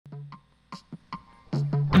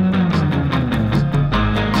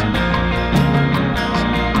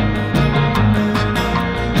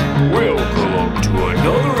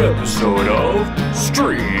episode of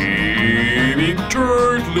Streaming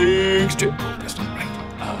Turtlings. That's not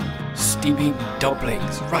right. Steaming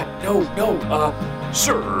dumplings. Right? No.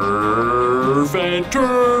 Surf and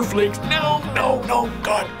turflings. No.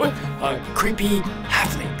 God, what? Creepy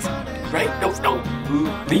halflings. Right? No.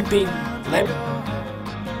 Leaping lemmings.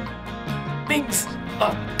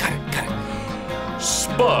 Got it.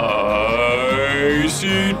 Spicy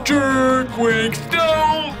jerkwings.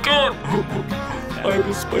 No, God. I'm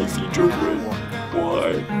a spicy jerkwing.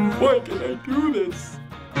 Why can I do this?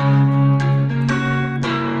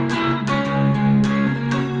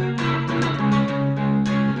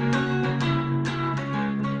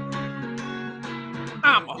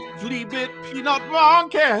 I'm a flea bit peanut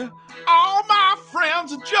monkey. All my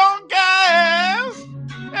friends are junkies.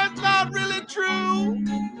 That's not really true.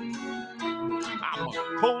 I'm a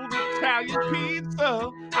cold Italian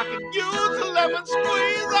pizza. I can use a lemon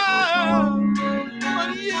squeezer. What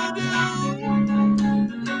do you do?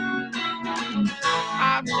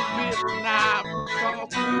 I'm spitting out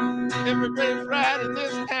across every place right in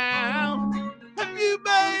this town. Have you,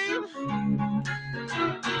 babe?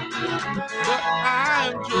 But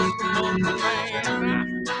I'm just a monkey man.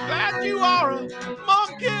 I'm glad you are a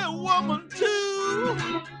monkey woman too.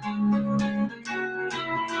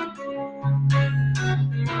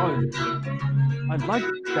 I like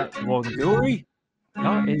that one, Dory.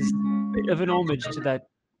 That is a bit of an homage to that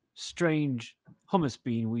strange hummus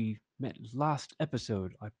bean we met last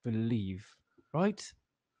episode, I believe. Right?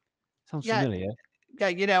 Sounds familiar.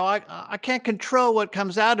 Yeah, I can't control what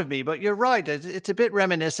comes out of me, but you're right. It's a bit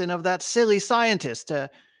reminiscent of that silly scientist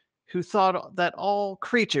who thought that all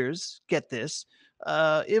creatures, get this,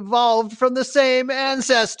 evolved from the same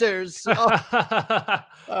ancestors.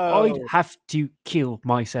 I'd have to kill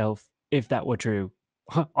myself if that were true.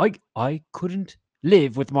 I couldn't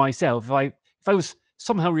live with myself if I was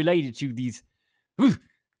somehow related to these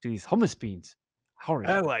hummus beans.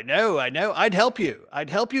 Horrid. Oh, I know. I'd help you. I'd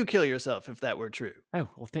help you kill yourself if that were true. Oh,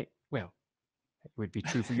 well, it would be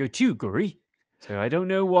true for you too, Guri. So I don't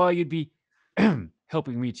know why you'd be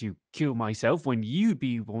helping me to kill myself when you'd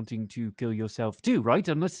be wanting to kill yourself too, right?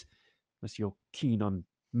 Unless you're keen on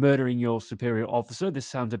murdering your superior officer. This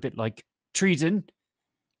sounds a bit like treason.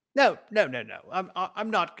 No.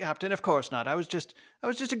 I'm not, Captain. Of course not. I was just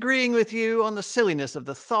agreeing with you on the silliness of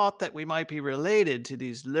the thought that we might be related to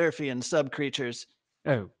these Lurfian sub-creatures.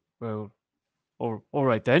 Oh, well, all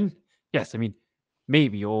right then. Yes, I mean,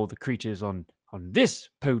 maybe all the creatures on this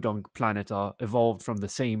podunk planet are evolved from the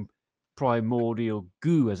same primordial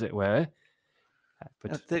goo, as it were.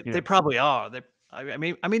 But They probably are. I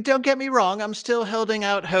mean, don't get me wrong. I'm still holding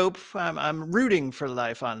out hope. I'm rooting for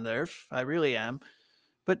life on Lurf. I really am.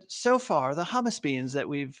 But so far, the hummus beans that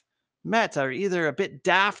we've met are either a bit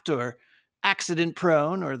daft or accident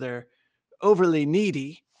prone, or they're overly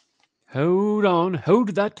needy. hold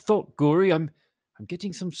that thought, Gory. I'm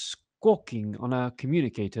getting some squawking on our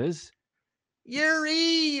communicators.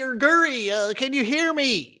 Yuri or Guri, can you hear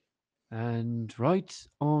me? And right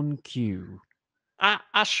on cue.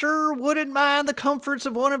 I sure wouldn't mind the comforts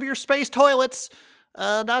of one of your space toilets,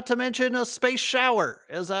 not to mention a space shower,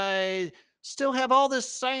 as I still have all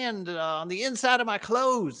this sand on the inside of my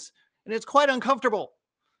clothes, and it's quite uncomfortable.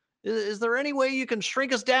 Is there any way you can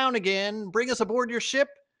shrink us down again, bring us aboard your ship?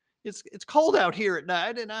 It's cold out here at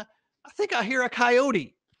night, and I think I hear a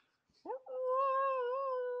coyote.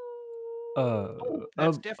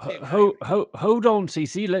 That's definitely a coyote. Hold on,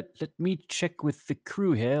 CC. Let me check with the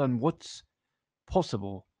crew here on what's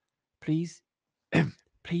possible. Please,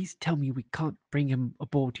 please tell me we can't bring him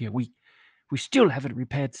aboard here. We still haven't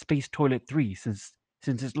repaired Space Toilet 3 since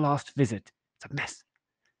its last visit. It's a mess.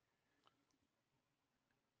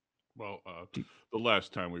 Well, the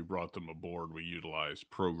last time we brought them aboard, we utilized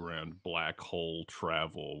programmed black hole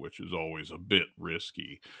travel, which is always a bit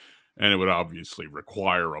risky. And it would obviously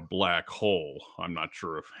require a black hole. I'm not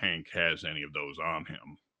sure if Hank has any of those on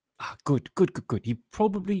him. Ah, good. He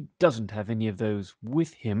probably doesn't have any of those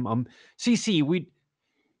with him. CC,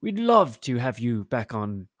 we'd love to have you back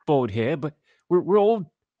on board here, but we're all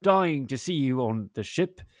dying to see you on the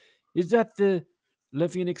ship. Is that the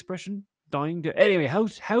Levian expression? Dying to... Anyway,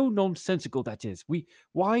 how nonsensical that is.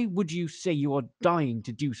 Why would you say you are dying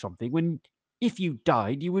to do something when, if you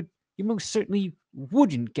died, you most certainly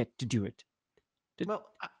wouldn't get to do it? Well,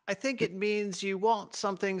 I think it means you want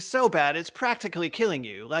something so bad it's practically killing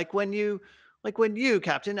you. Like when you,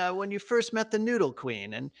 Captain, when you first met the Noodle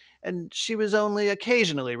Queen, and she was only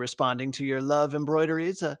occasionally responding to your love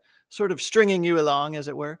embroideries, sort of stringing you along, as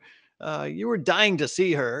it were. You were dying to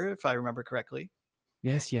see her, if I remember correctly.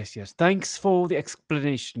 Yes. Thanks for the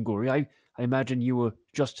explanation, Gory. I imagine you were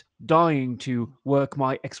just dying to work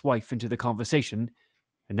my ex-wife into the conversation,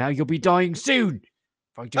 and now you'll be dying soon.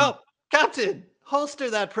 If I don't... Oh, Captain, holster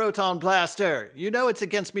that proton blaster. You know it's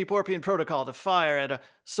against Meeporpian protocol to fire at a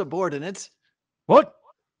subordinate. What?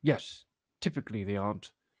 Yes, typically they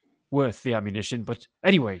aren't worth the ammunition, but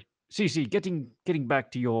anyway, CC, getting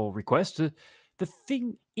back to your request, the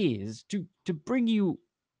thing is to bring you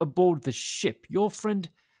aboard the ship. Your friend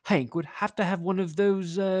Hank would have to have one of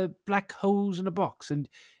those black holes in a box, and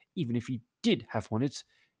even if he did have one, it's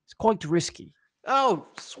quite risky. Oh,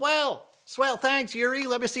 swell. Swell, thanks, Yuri.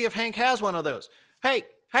 Let me see if Hank has one of those. Hey,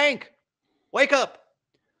 Hank, wake up.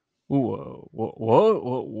 What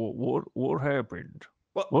happened?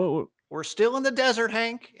 What? We're still in the desert,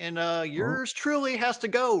 Hank, and yours truly has to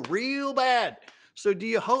go real bad. So do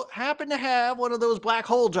you happen to have one of those black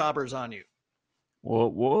hole jobbers on you?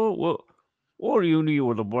 What do you need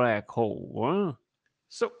with a black hole,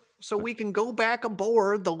 huh? So we can go back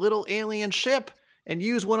aboard the little alien ship and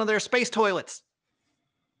use one of their space toilets.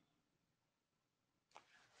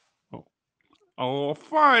 Oh,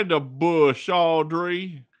 find a bush,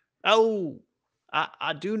 Audrey. Oh,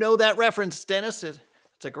 I do know that reference, Dennis. It's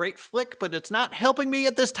a great flick, but it's not helping me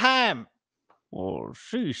at this time. Well,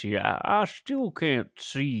 Cece, I still can't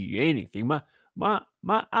see anything. My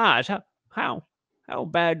eyes, how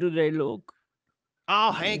bad do they look?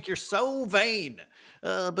 Oh, Hank, you're so vain.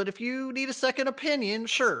 But if you need a second opinion,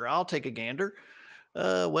 sure, I'll take a gander.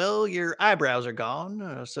 Well, your eyebrows are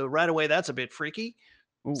gone, so right away that's a bit freaky.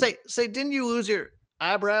 Ooh. Say, didn't you lose your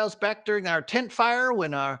eyebrows back during our tent fire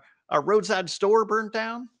when our roadside store burnt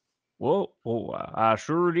down? Well, I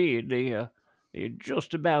sure did. They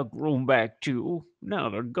just about grown back too. Now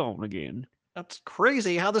they're gone again. That's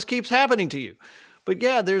crazy how this keeps happening to you. But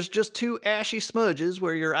yeah, there's just two ashy smudges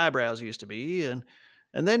where your eyebrows used to be, and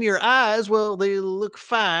then your eyes, well, they look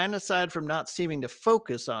fine aside from not seeming to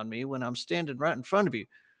focus on me when I'm standing right in front of you.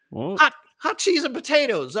 What? Hot cheese and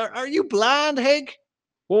potatoes. Are you blind, Hank?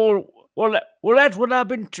 Well, that's what I've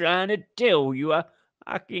been trying to tell you.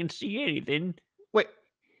 I can't see anything.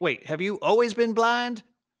 Wait. Have you always been blind?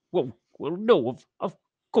 Well, no, of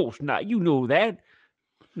course not. You know that.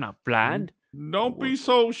 I'm not blind. Don't be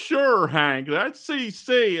so sure, Hank. That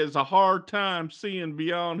CC has a hard time seeing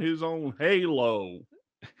beyond his own halo.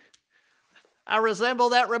 I resemble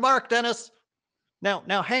that remark, Dennis. Now,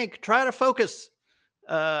 Hank, try to focus.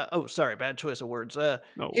 Sorry, bad choice of words.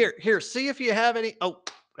 No. Here, see if you have any. Oh,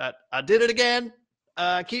 I did it again.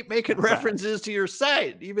 Keep making references to your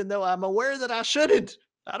sight, even though I'm aware that I shouldn't.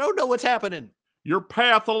 I don't know what's happening. You're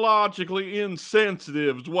pathologically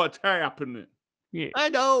insensitive is what's happening. Yeah. I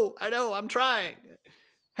know. I'm trying.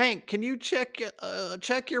 Hank, can you check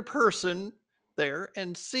your person there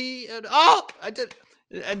and see? I did.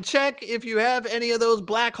 And check if you have any of those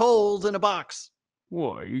black holes in a box.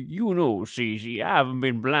 Why, you know, Cece, I haven't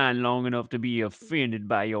been blind long enough to be offended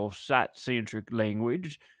by your sight-centric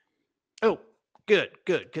language. Oh, good.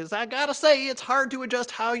 Because I gotta say, it's hard to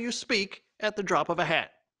adjust how you speak at the drop of a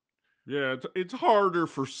hat. Yeah, it's harder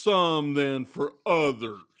for some than for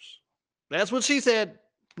others. That's what she said.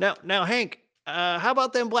 Now, Hank, how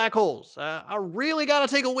about them black holes? I really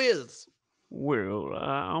gotta take a whiz. Well,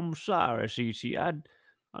 I'm sorry, Cece.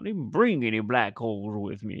 I didn't bring any black holes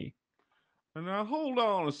with me. And now hold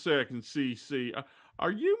on a second, CC.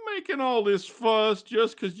 Are you making all this fuss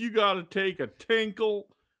just because you got to take a tinkle?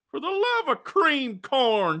 For the love of cream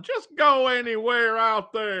corn, just go anywhere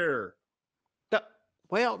out there.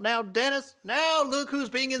 Well, now, Dennis, now look who's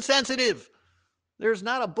being insensitive. There's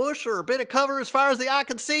not a bush or a bit of cover as far as the eye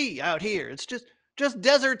can see out here. It's just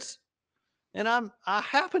deserts. And I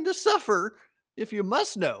happen to suffer, if you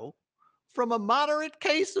must know, from a moderate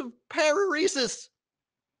case of pararesis.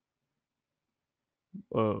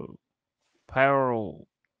 Parallel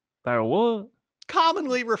what?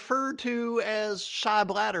 Commonly referred to as shy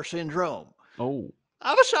bladder syndrome. Oh.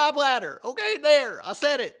 I'm a shy bladder. Okay, there. I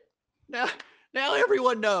said it. Now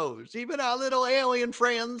everyone knows, even our little alien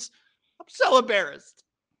friends. I'm so embarrassed.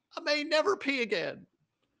 I may never pee again.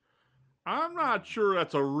 I'm not sure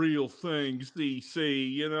that's a real thing,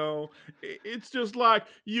 CC, you know. It's just like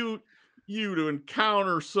you to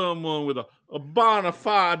encounter someone with a bona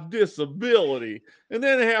fide disability and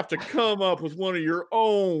then have to come up with one of your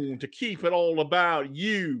own to keep it all about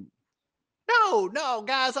you. No,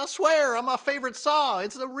 guys, I swear, I'm my favorite saw.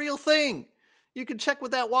 It's the real thing. You can check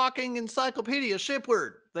with that walking encyclopedia,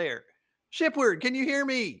 Shipward, there. Shipward, can you hear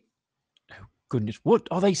me? Oh, goodness, what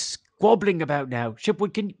are they squabbling about now?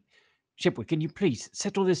 Shipwood, can you please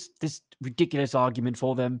settle this ridiculous argument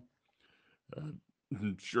for them?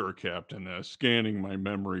 Sure, Captain. Scanning my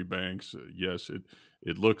memory banks, yes,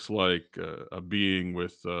 it looks like a being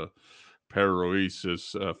with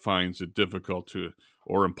paraesis finds it difficult to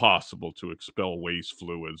or impossible to expel waste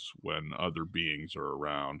fluids when other beings are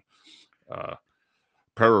around. Uh,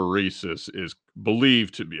 Pararesis is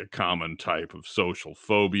believed to be a common type of social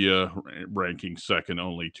phobia, ranking second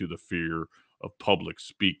only to the fear of public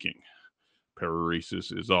speaking.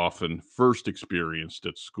 Pararesis is often first experienced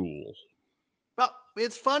at school. Well,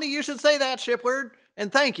 it's funny you should say that, Shipward.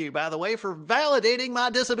 And thank you, by the way, for validating my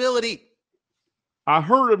disability. I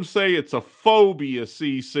heard him say it's a phobia,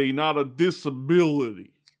 CC, not a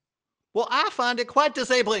disability. Well, I find it quite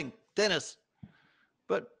disabling, Dennis.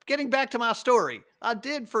 But getting back to my story, I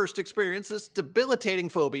did first experience this debilitating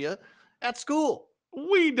phobia at school.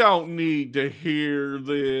 We don't need to hear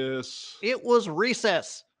this. It was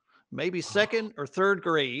recess, maybe second or third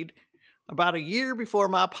grade, about a year before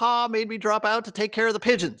my pa made me drop out to take care of the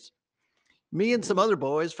pigeons. Me and some other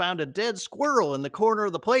boys found a dead squirrel in the corner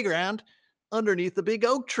of the playground underneath the big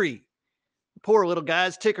oak tree. The poor little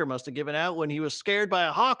guy's ticker must have given out when he was scared by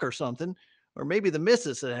a hawk or something, or maybe the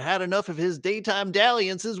missus had had enough of his daytime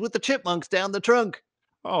dalliances with the chipmunks down the trunk.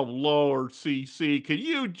 Oh, Lord, CC, can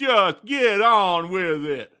you just get on with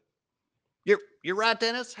it? You're right,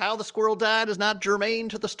 Dennis. How the squirrel died is not germane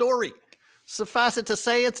to the story. Suffice it to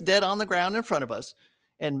say, it's dead on the ground in front of us.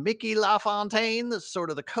 And Mickey LaFontaine, the sort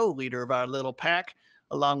of the co-leader of our little pack,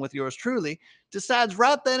 along with yours truly, decides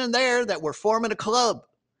right then and there that we're forming a club.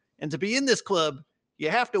 And to be in this club, you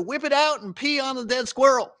have to whip it out and pee on the dead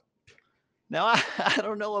squirrel. Now,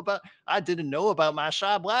 I didn't know about my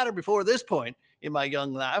shy bladder before this point in my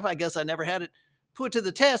young life. I guess I never had it put to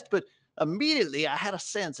the test, but immediately I had a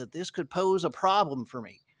sense that this could pose a problem for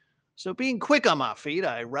me. So, being quick on my feet,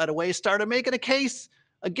 I right away started making a case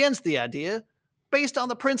against the idea based on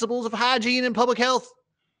the principles of hygiene and public health,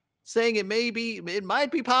 saying it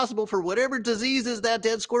might be possible for whatever diseases that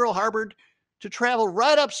dead squirrel harbored to travel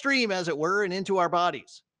right upstream, as it were, and into our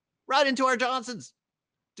bodies, right into our Johnsons.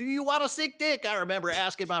 Do you want a sick dick? I remember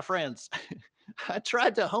asking my friends. I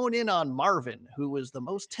tried to hone in on Marvin, who was the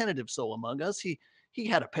most tentative soul among us. He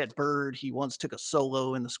had a pet bird. He once took a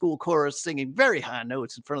solo in the school chorus, singing very high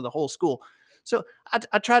notes in front of the whole school. So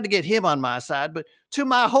I tried to get him on my side, but to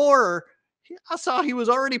my horror, I saw he was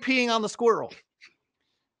already peeing on the squirrel.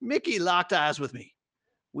 Mickey locked eyes with me.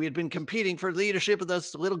 We had been competing for leadership of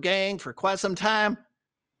this little gang for quite some time.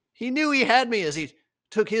 He knew he had me as he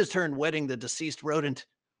took his turn wetting the deceased rodent,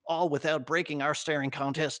 all without breaking our staring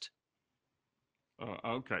contest.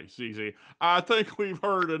 Okay, CC, I think we've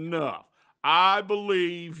heard enough. I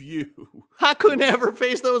believe you. I could never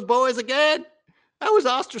face those boys again. I was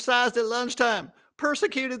ostracized at lunchtime,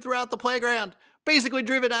 persecuted throughout the playground, basically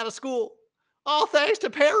driven out of school. All thanks to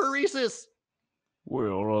pararesis.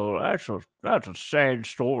 Well, that's a sad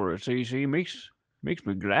story, CC. Makes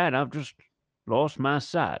me glad I've just lost my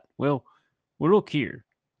sight. Well, look here.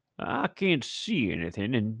 I can't see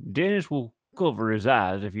anything, and Dennis will cover his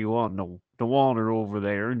eyes if you want to wander over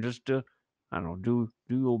there and just I don't know, do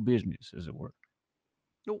your business, as it were.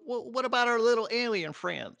 What about our little alien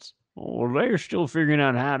friends? Well, they're still figuring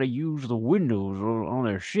out how to use the windows on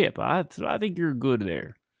their ship. I think you're good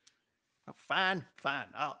there. Fine.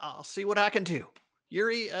 I'll see what I can do.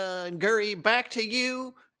 Yuri and Guri, back to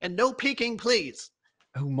you, and no peeking, please.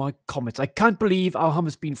 Oh my comets! I can't believe our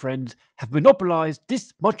Hummusbean friends have monopolized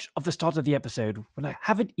this much of the start of the episode when I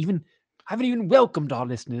haven't even welcomed our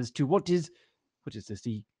listeners to what is this,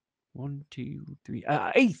 the one, two, three,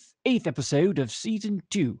 eighth episode of season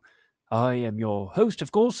 2. I am your host,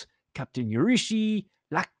 of course, Captain Yurishi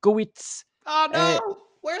Lakowitz. Oh no!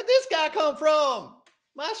 Where'd this guy come from?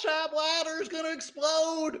 My shy bladder is gonna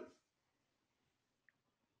explode.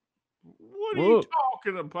 What are you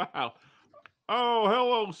talking about? Oh,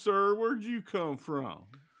 hello, sir. Where'd you come from?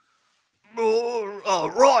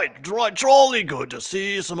 Right, Charlie. Good to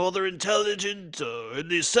see some other intelligent, at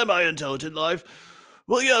least semi-intelligent life.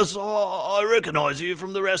 Well, yes, I recognize you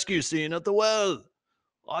from the rescue scene at the well.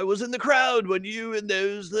 I was in the crowd when you and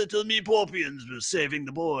those little meeporpians were saving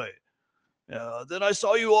the boy. Then I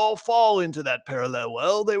saw you all fall into that parallel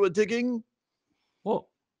well they were digging. What?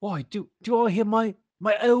 Why do I hear my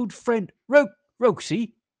old friend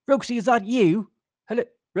Roxy? Roxy, is that you? Hello,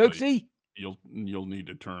 Roxy. You'll need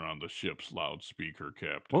to turn on the ship's loudspeaker,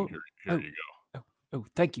 Captain. Here you go. Oh,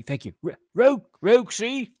 thank you.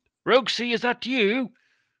 Roxy, is that you?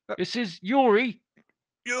 This is Yuri.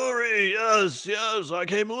 Yuri, yes, I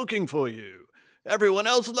came looking for you. Everyone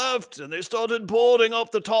else left, and they started boarding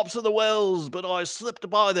up the tops of the wells, but I slipped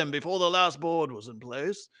by them before the last board was in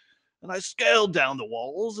place. and I scaled down the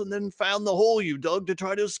walls and then found the hole you dug to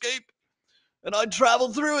try to escape. And I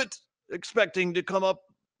traveled through it, expecting to come up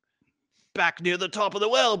back near the top of the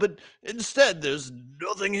well, but instead there's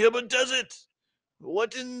nothing here but desert.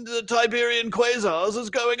 What in the Tiberian quasars is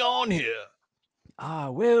going on here? Ah,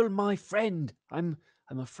 well, my friend, I'm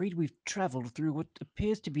afraid we've travelled through what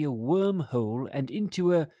appears to be a wormhole and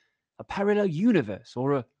into a parallel universe,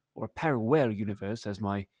 or a parallel universe, as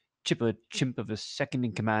my chipper chimp of a second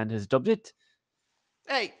in command has dubbed it.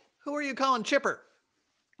 Hey, who are you calling Chipper?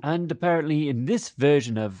 And apparently, in this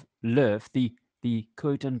version of Lurf, the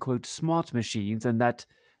quote unquote smart machines and that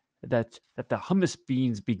the hummus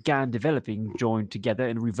beans began developing joined together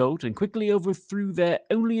in revolt and quickly overthrew their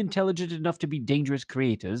only intelligent enough to be dangerous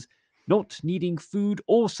creators, not needing food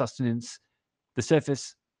or sustenance. The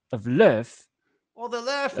surface of Lurf, Well, the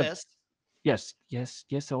uh, Lurfist. yes,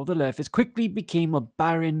 all the Lurf quickly became a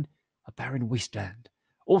barren wasteland.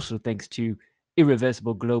 Also, thanks to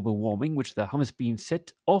irreversible global warming, which the hummus beans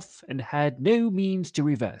set off and had no means to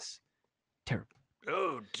reverse. Terrible.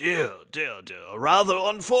 Oh dear, dear, dear. A rather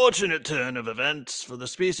unfortunate turn of events for the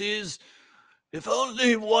species. If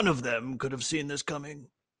only one of them could have seen this coming.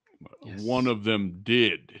 One Yes. of them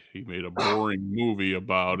did. He made a boring movie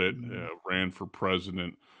about it, ran for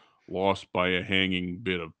president, lost by a hanging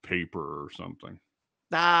bit of paper or something.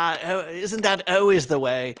 Isn't that always the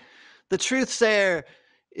way? The truth sayer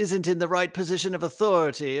isn't in the right position of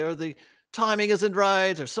authority, or the timing isn't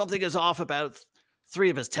right, or something is off about three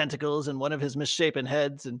of his tentacles and one of his misshapen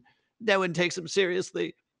heads, and no one takes him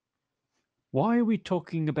seriously. Why are we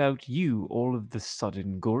talking about you all of the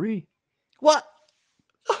sudden, Gory? What?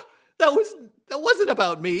 That wasn't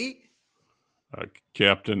about me.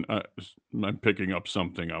 Captain, I'm picking up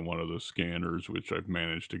something on one of the scanners, which I've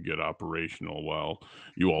managed to get operational while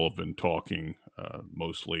you all have been talking,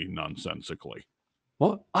 mostly nonsensically.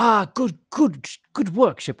 What? Ah, good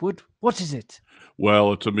work, Shipwood. What is it?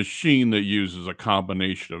 Well, it's a machine that uses a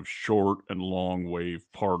combination of short and long wave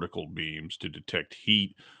particle beams to detect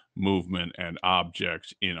heat, movement, and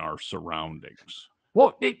objects in our surroundings.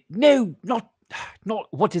 What? No, not.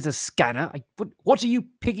 What is a scanner? What are you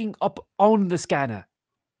picking up on the scanner?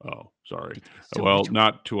 Oh, sorry. So Well, much.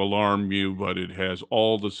 not to alarm you, but it has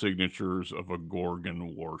all the signatures of a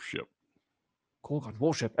Gorgon warship. Gorgon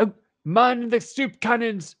warship. Oh, man the soup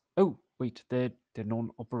cannons. Oh, wait, they're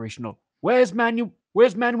non-operational. Where's Manuel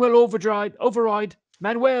Override.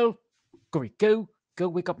 Manuel. Gory, go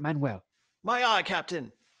wake up Manuel. My eye,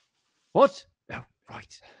 Captain. What? Oh,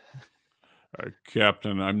 right.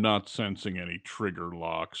 Captain, I'm not sensing any trigger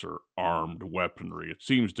locks or armed weaponry. It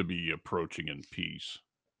seems to be approaching in peace.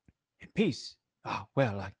 In peace. Ah,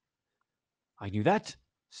 well, I knew that.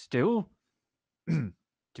 Still,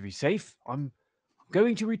 to be safe, I'm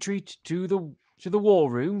going to retreat to the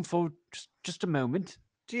war room for just a moment.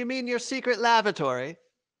 Do you mean your secret lavatory?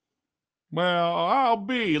 Well, I'll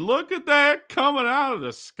be. Look at that coming out of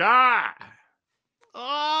the sky.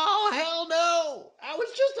 Oh, hell no! I was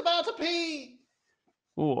just about to pee.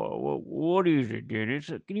 Oh, what is it, Dennis?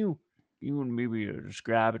 Can you maybe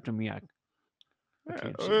describe it to me? I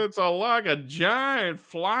can't see. It's like a giant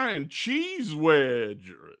flying cheese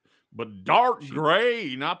wedge, but dark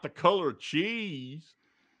gray, not the color of cheese,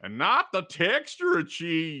 and not the texture of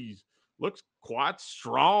cheese. Looks quite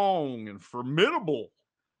strong and formidable.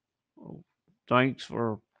 Oh, thanks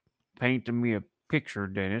for painting me a picture,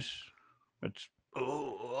 Dennis. That's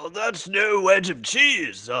Oh, that's no wedge of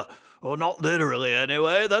cheese. Or not literally,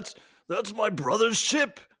 anyway. That's my brother's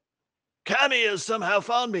ship. Cammy has somehow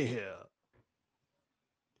found me here.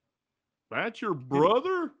 That's your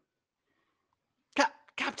brother?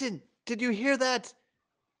 Captain, did you hear that?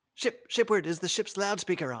 Shipward, is the ship's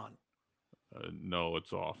loudspeaker on? No,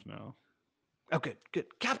 it's off now. Oh, good.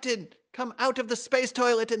 Captain, come out of the space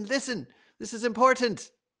toilet and listen. This is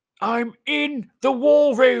important. I'm in the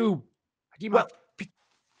war room.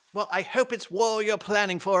 Well, I hope it's war you're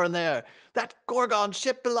planning for in there. That Gorgon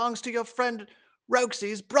ship belongs to your friend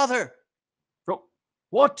Roxy's brother.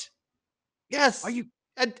 What? Yes. Are you?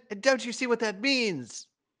 And don't you see what that means?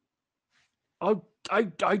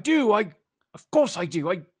 I do. Of course I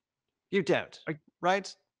do. You don't,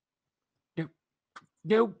 right?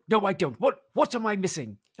 No, I don't. What am I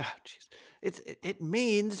missing? Oh, jeez. It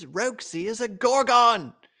means Roxy is a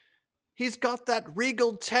Gorgon. He's got that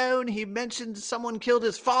regal tone. He mentioned someone killed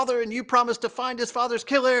his father, and you promised to find his father's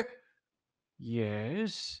killer.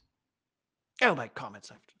 Yes. Oh, my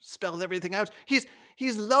comments! I've spelled everything out. He's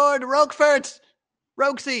Lord Roquefort.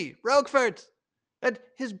 Roquefort. And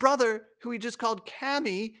his brother, who he just called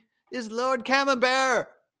Cammy, is Lord Camembert.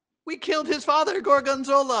 We killed his father,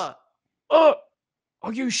 Gorgonzola. Oh,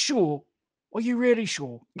 Are you sure? Are you really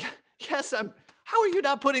sure? Yes, how are you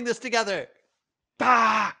not putting this together?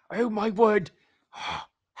 Ah! Oh my word!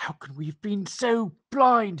 How can we have been so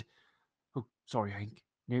blind? Oh, sorry, Hank.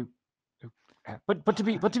 No. But to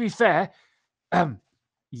be fair,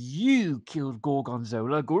 you killed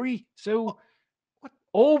Gorgonzola, Gory. So What?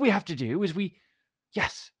 all we have to do is we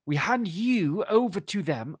hand you over to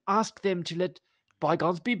them, ask them to let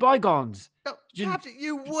bygones be bygones. No, Ju- Captain,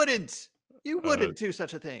 you wouldn't. You Uh, wouldn't do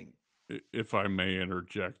such a thing. if I may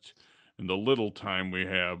interject, in the little time we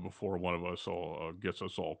have before one of us all gets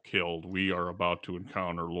us all killed, we are about to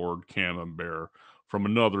encounter Lord Camembert from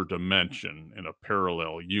another dimension in a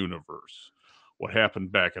parallel universe. What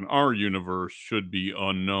happened back in our universe should be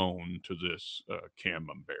unknown to this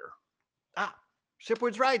Camembert. Ah,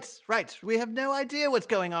 Shipward's right. Right. We have no idea what's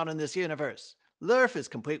going on in this universe. Lurf is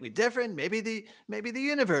completely different. Maybe the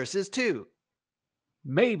universe is too.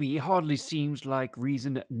 Maybe hardly seems like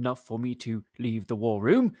reason enough for me to leave the war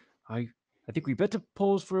room. I think we better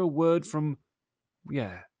pause for a word from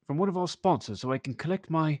from one of our sponsors so I can collect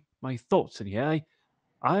my thoughts in here.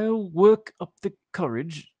 I'll work up the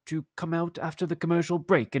courage to come out after the commercial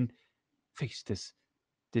break and face this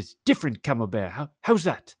different Camembert. How's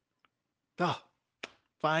that? Oh,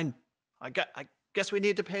 fine. I guess we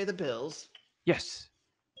need to pay the bills. Yes,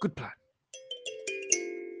 good plan.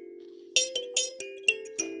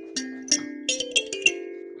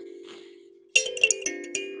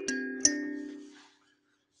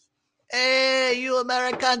 Hey, you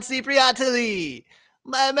American Cipriately!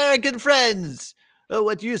 My American friends!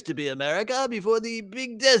 What used to be America before the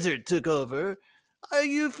big desert took over. Are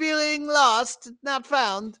you feeling lost, not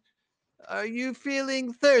found? Are you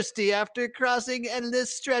feeling thirsty after crossing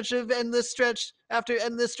endless stretch after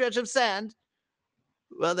endless stretch of sand?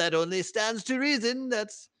 Well, that only stands to reason.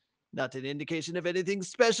 That's not an indication of anything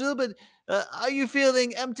special, but are you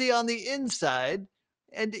feeling empty on the inside?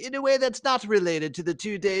 And in a way that's not related to the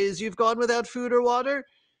 2 days you've gone without food or water?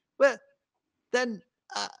 Well, then,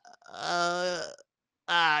 uh,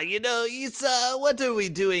 uh, Isa, what are we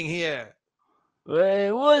doing here?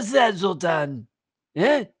 What's that, Zoltan?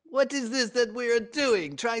 Eh? What is this that we are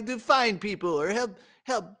doing? Trying to find people or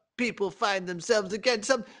help people find themselves again?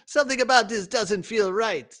 Something about this doesn't feel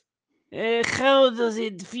right. How does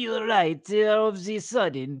it feel right all of the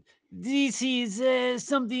sudden? This is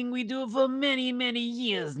something we do for many, many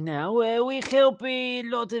years now. We help a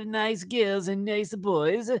lot of nice girls and nice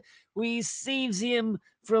boys. We save them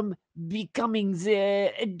from becoming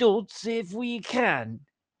the adults if we can.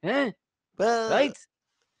 Huh? Well, Right?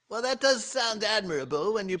 Well, that does sound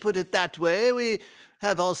admirable when you put it that way. We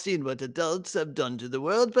have all seen what adults have done to the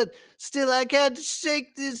world, but still I can't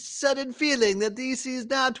shake this sudden feeling that this is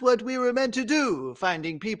not what we were meant to do,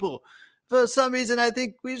 finding people. For some reason, I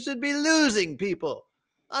think we should be losing people.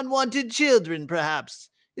 Unwanted children, perhaps.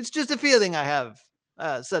 It's just a feeling I have,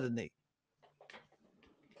 suddenly.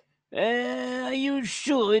 Are you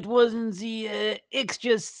sure it wasn't the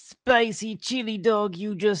extra spicy chili dog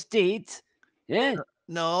you just ate? Yeah?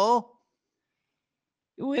 No?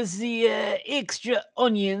 With the extra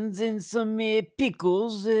onions and some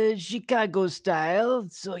pickles, Chicago style.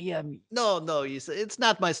 So yummy. No, it's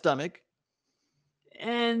not my stomach.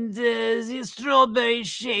 And the strawberry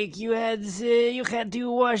shake you had to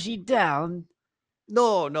wash it down.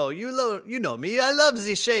 No, you know me. I love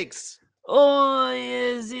the shakes. Oh,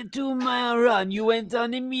 the 2 mile run you went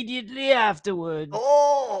on immediately afterward.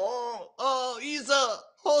 Isa,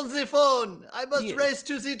 hold the phone. I must Yeah. race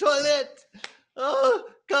to the toilet. Oh,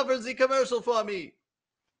 cover the commercial for me.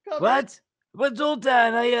 Cover it. What? But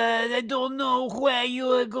Zoltan, I don't know where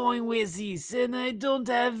you are going with this, and I don't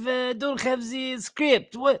have the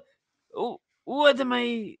script. What am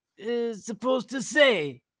I supposed to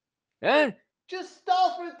say? Huh? Just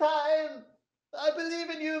stall for time. I believe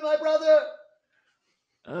in you, my brother.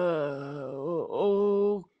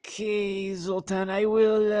 Okay, Zoltan. I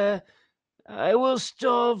will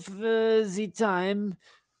stop the time.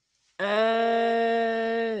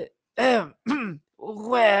 Uh,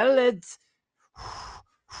 well,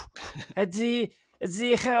 at the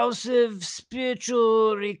House of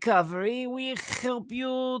Spiritual Recovery, we help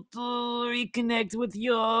you to reconnect with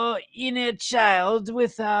your inner child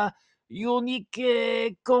with a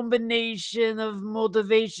unique combination of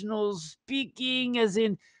motivational speaking, as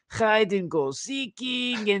in hide and go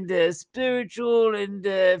seeking, and spiritual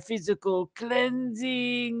and physical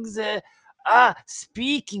cleansings.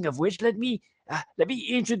 Speaking of which, let me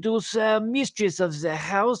introduce mistress of the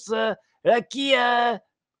house, Rakia.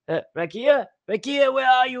 Rakia, where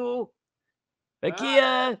are you? I,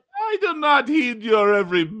 Rakia, I do not heed your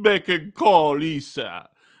every beck and call, Isa.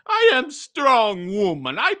 I am strong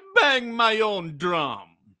woman. I bang my own drum.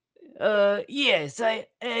 Yes, I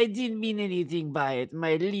didn't mean anything by it,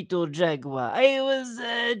 my little jaguar. I was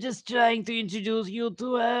just trying to introduce you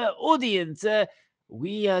to our audience.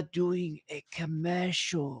 We are doing a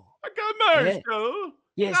commercial. A commercial?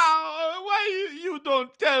 Yes. Now, why you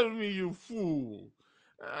don't tell me, you fool?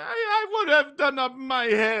 I would have done up my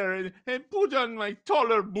hair and put on my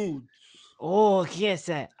taller boots. Oh, yes,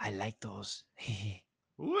 I like those.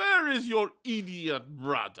 Where is your idiot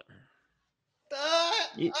brother?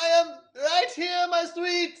 It- I am right here, my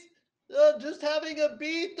sweet. Just having a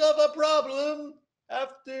bit of a problem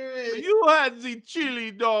after. You had the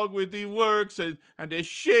chili dog with the works and a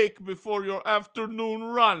shake before your afternoon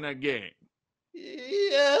run again.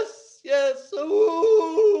 Yes.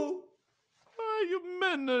 Ooh. Why, you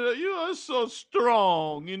men, you are so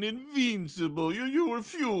strong and invincible. You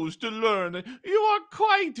refuse to learn. You are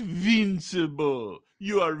quite vincible.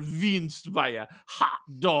 You are vinced by a hot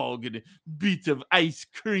dog and a bit of ice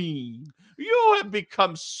cream. You have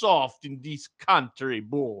become soft in this country,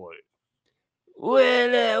 boy.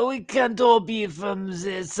 Well, we can't all be from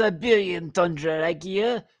the Siberian tundra like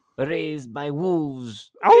you, raised by wolves.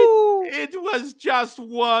 Oh! It was just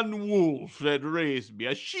one wolf that raised me,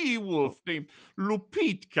 a she wolf named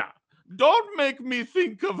Lupitka. Don't make me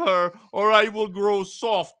think of her, or I will grow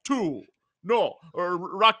soft too. No,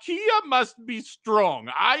 Rakia must be strong.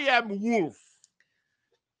 I am wolf.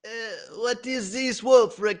 What is this,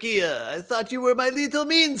 Wolf Rakia? I thought you were my little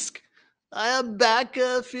Minsk. I am back,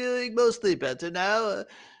 feeling mostly better now.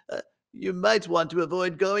 You might want to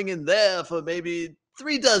avoid going in there for maybe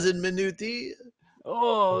 3 dozen minuti.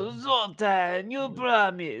 Oh, Zoltan, you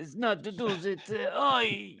promised not to do it.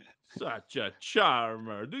 Oi! Such a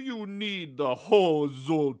charmer. Do you need the whole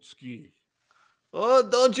Zoltsky? Oh,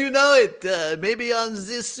 don't you know it? Maybe on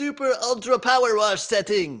this super ultra power wash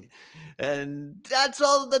setting. And that's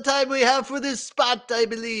all the time we have for this spot, I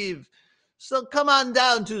believe. So come on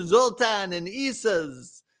down to Zoltan and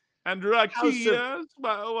Isa's And house of. Rakia's?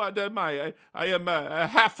 What am I? I am a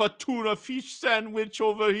half a tuna fish sandwich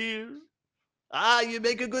over here. Ah, you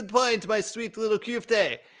make a good point, my sweet little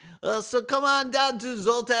Kufte. So come on down to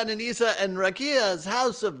Zoltan and Isa and Rakia's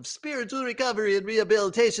house of spiritual recovery and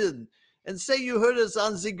rehabilitation and say you heard us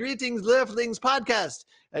on the Greetings Lurflings Podcast,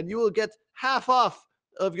 and you will get half off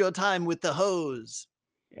of your time with the hose.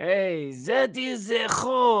 Hey, that is the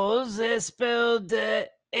hose spelled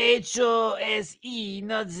Hose,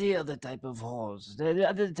 not the other type of hose. The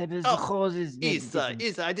other type of Oh, hose is Isa, different.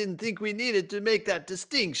 Isa, I didn't think we needed to make that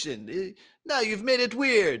distinction. Now you've made it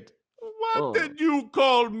weird. What Oh. did you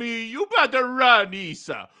call me? You better run,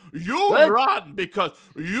 Isa. You What? run because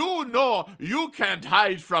you know you can't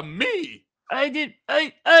hide from me. No,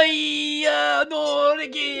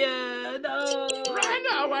 Ricky, Run no.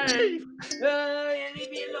 away!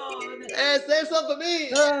 Leave me alone. Save some for me.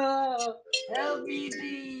 Help me,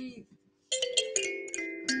 please.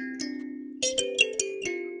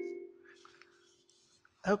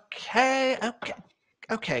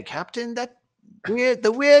 Okay, Captain.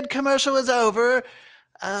 The weird commercial is over.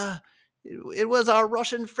 Uh, it was our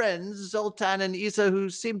Russian friends, Zoltan and Isa, who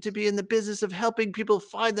seem to be in the business of helping people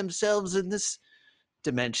find themselves in this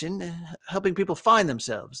dimension, helping people find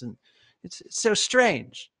themselves, and it's so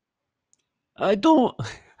strange. I don't.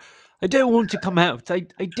 I don't want to come out. I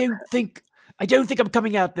don't think I'm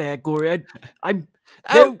coming out there, Gory. I'm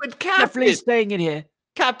Oh, no, but definitely Captain, staying in here.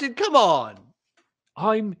 Captain, come on.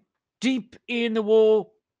 I'm deep in the war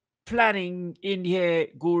planning in here,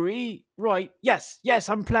 Gory. Right. Yes,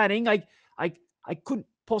 I'm planning. I I couldn't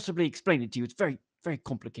possibly explain it to you. It's very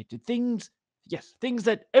complicated. Things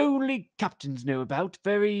that only captains know about.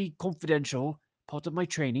 Very confidential. Part of my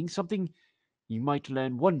training. Something you might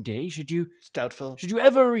learn one day It's doubtful. should you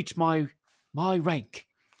ever reach my rank.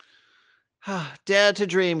 Dare to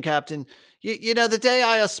dream, Captain. You know, the day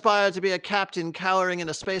I aspire to be a captain cowering in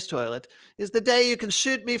a space toilet is the day you can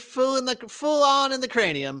shoot me full on in the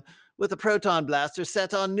cranium with a proton blaster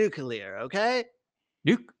set on nuclear, okay?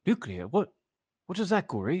 Nuclear? What is that,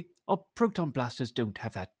 Gory? Our proton blasters don't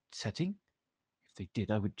have that setting. If they did,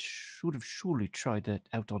 I would have surely tried that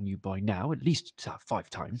out on you by now, at least 5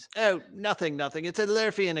 times. Oh, nothing. It's a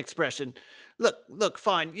Lurfian expression. Look,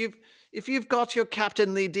 fine. If you've got your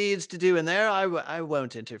captainly deeds to do in there, I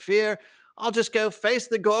won't interfere. I'll just go face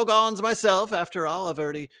the Gorgons myself. After all, I've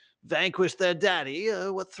already vanquished their daddy.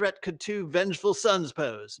 What threat could two vengeful sons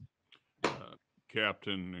pose?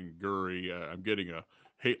 Captain and Guri, I'm getting a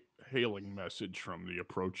hailing message from the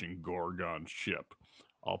approaching Gorgon ship.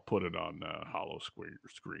 I'll put it on the hollow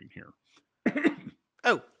screen here.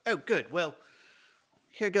 Oh, good. Well,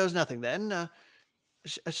 here goes nothing then.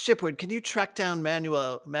 Shipward, can you track down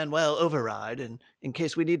Manuel Override in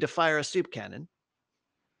case we need to fire a soup cannon?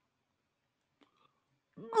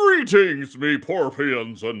 Greetings, me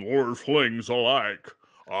porpians and lurflings alike.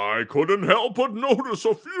 I couldn't help but notice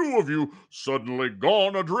a few of you suddenly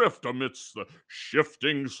gone adrift amidst the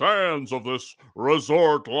shifting sands of this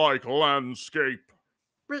resort-like landscape.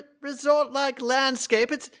 Resort-like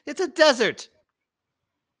landscape? It's a desert.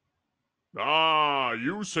 Ah,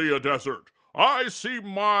 you see a desert. I see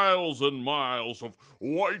miles and miles of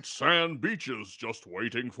white sand beaches just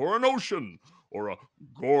waiting for an ocean, or a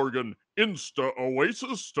Gorgon Insta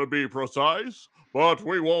oasis to be precise. But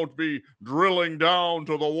we won't be drilling down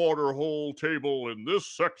to the waterhole table in this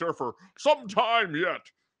sector for some time yet.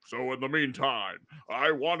 So, in the meantime,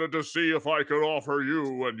 I wanted to see if I could offer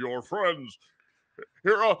you and your friends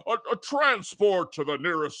here a transport to the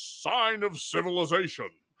nearest sign of civilization,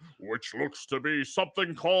 which looks to be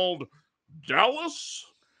something called Dallas?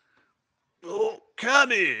 Oh,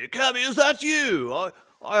 Cammy, is that you?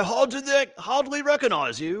 I hardly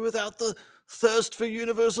recognize you without the thirst for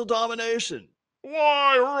universal domination.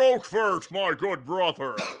 Why, Roquefort, my good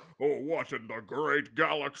brother. Oh, what in the great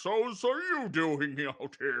galaxos are you doing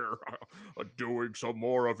out here? Doing some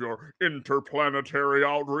more of your interplanetary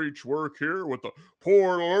outreach work here with the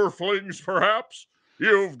poor Lurflings, perhaps?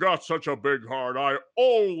 You've got such a big heart. I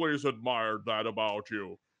always admired that about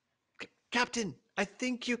you. Captain, I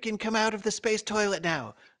think you can come out of the space toilet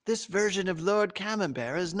now. This version of Lord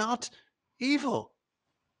Camembert is not evil.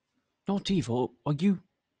 Not evil. Are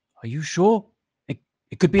you sure?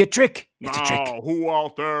 It could be a trick. It's a trick. Now, who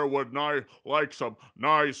out there would like some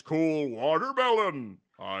nice, cool watermelon?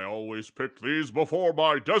 I always pick these before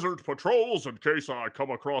my desert patrols in case I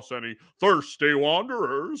come across any thirsty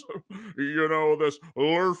wanderers. You know, this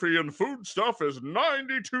Lurfian food stuff is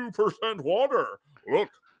 92% water. Look,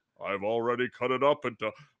 I've already cut it up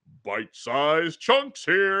into bite-sized chunks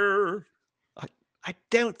here. I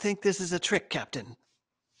don't think this is a trick, Captain.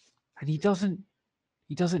 And he doesn't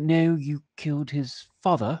know you killed his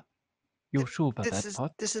father. You're sure about that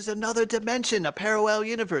part? This is another dimension, a parallel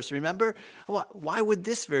universe, remember? Why would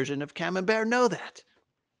this version of Camembert know that?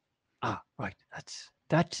 Ah, right.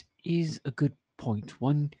 That is a good point.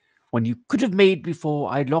 One you could have made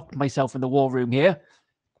before I locked myself in the war room here.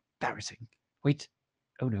 Embarrassing. Wait.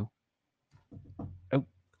 Oh no. Oh,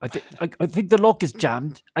 I think the lock is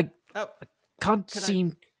jammed. I can't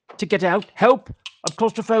seem to get out. Help! I'm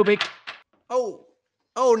claustrophobic. Oh,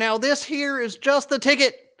 now this here is just the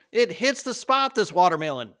ticket. It hits the spot, this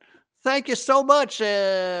watermelon. Thank you so much.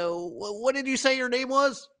 What did you say your name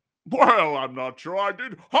was? Well, I'm not sure I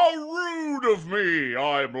did. How rude of me!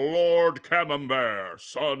 I'm Lord Camembert,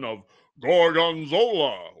 son of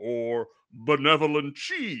Gorgonzola, or Benevolent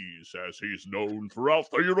Cheese, as he's known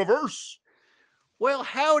throughout the universe. Well,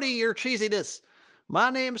 howdy, your cheesiness. My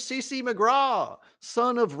name's C.C. McGraw,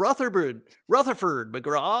 son of Rutherford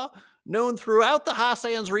McGraw, known throughout the High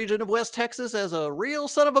Sands region of West Texas as a real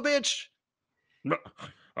son of a bitch.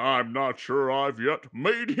 I'm not sure I've yet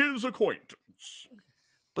made his acquaintance.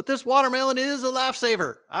 But this watermelon is a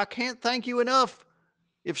lifesaver. I can't thank you enough.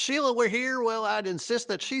 If Sheila were here, well, I'd insist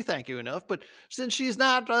that she thank you enough. But since she's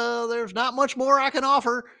not, there's not much more I can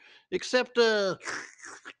offer except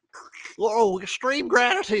extreme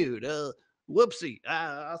gratitude. Whoopsie.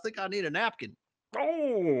 I think I need a napkin.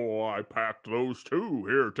 Oh, I packed those too.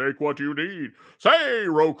 Here, take what you need. Say,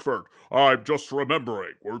 Roquefort, I'm just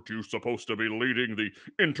remembering, weren't you supposed to be leading the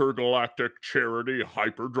intergalactic charity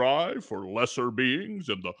hyperdrive for lesser beings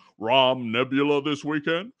in the Rom Nebula this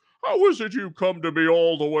weekend? How is it you come to be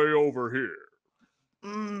all the way over here?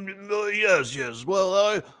 Yes.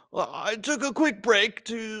 Well, I took a quick break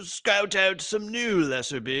to scout out some new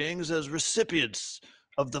lesser beings as recipients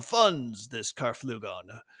of the funds this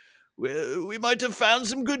Carflugon. We might have found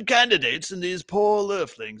some good candidates in these poor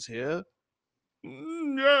Lurflings here.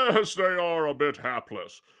 Yes, they are a bit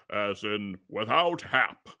hapless, as in without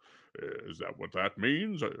hap. Is that what that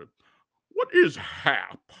means? What is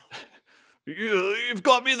hap? You've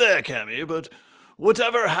got me there, Cammy, but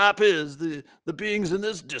whatever hap is, the beings in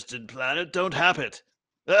this distant planet don't hap it.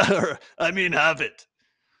 I mean, have it.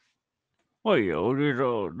 Well,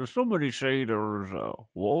 did somebody say there's a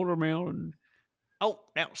watermelon? Oh,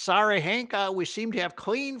 now, sorry, Hank. We seem to have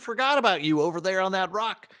clean forgot about you over there on that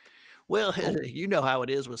rock. Well, you know how it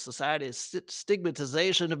is with society's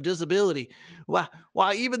stigmatization of disability.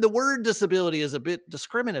 Why, even the word disability is a bit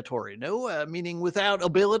discriminatory, no? Meaning without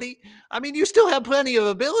ability. I mean, you still have plenty of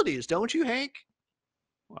abilities, don't you, Hank?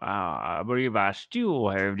 I believe I still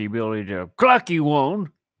have the ability to clock you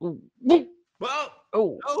one. Well,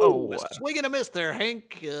 Oh, swing and a miss there,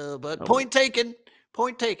 Hank. But point taken.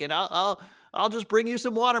 Point taken. I'll just bring you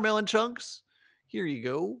some watermelon chunks. Here you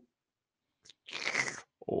go.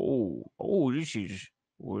 This is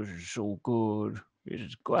so good. This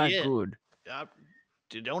is quite Yeah. good. Uh,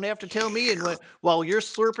 you don't have to tell me. And while you're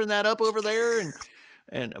slurping that up over there,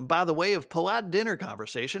 and by the way of polite dinner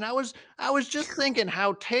conversation, I was just thinking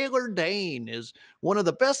how Taylor Dane is one of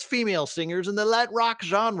the best female singers in the light rock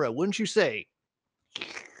genre, wouldn't you say?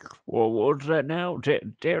 Well, what's that now?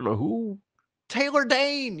 Taylor who? Taylor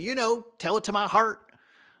Dane, tell it to my heart.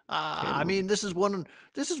 I Taylor. mean, this is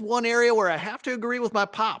one area where I have to agree with my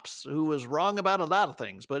pops, who was wrong about a lot of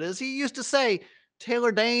things. But as he used to say,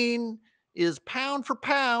 Taylor Dane is pound for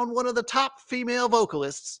pound one of the top female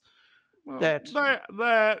vocalists. Well, That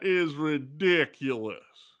that is ridiculous.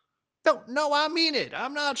 no, I mean it.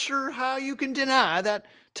 I'm not sure how you can deny that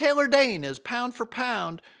Taylor Dane is pound for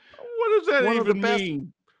pound What does that one of the even best.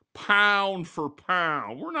 mean? Pound for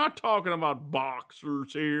pound. We're not talking about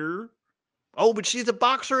boxers here. Oh, but she's a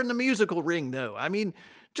boxer in the musical ring, though. I mean,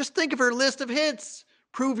 just think of her list of hits.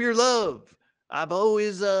 Prove Your Love. I'll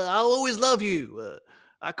always love you.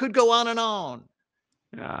 I could go on and on.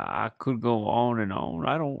 I could go on and on.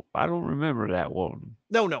 I don't remember that one.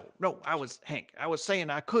 No. Hank. I was saying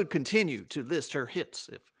I could continue to list her hits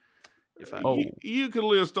if I. Oh, You can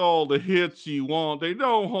list all the hits you want. They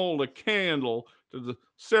don't hold a candle to the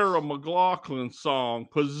Sarah McLachlan song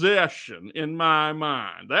Possession in my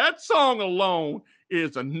mind. That song alone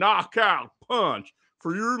is a knockout punch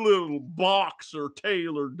for your little boxer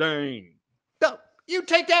Taylor Dane. No, you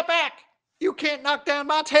take that back. You can't knock down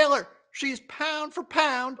my Taylor. She's pound for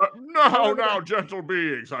pound. Now, gentle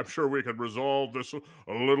beings, I'm sure we can resolve this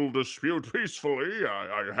little dispute peacefully.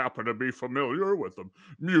 I happen to be familiar with the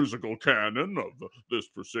musical canon of this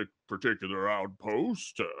particular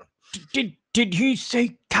outpost. did he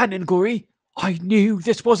say cannon, Gory? I knew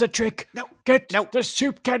this was a trick. No, Get no. the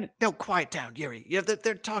soup cannon. No, quiet down, Yuri. Yeah,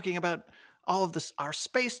 they're talking about all of this, our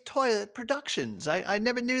space toilet productions. I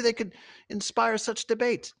never knew they could inspire such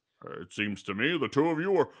debate. It seems to me the two of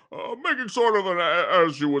you are making sort of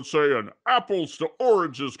as you would say, an apples to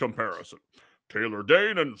oranges comparison. Taylor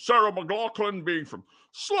Dane and Sarah McLachlan being from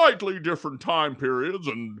slightly different time periods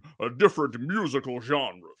and different musical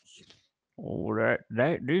genres. Oh,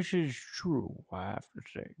 this is true. I have to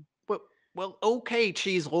say. Well, okay,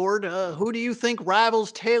 Cheese Lord. Who do you think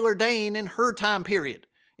rivals Taylor Dane in her time period,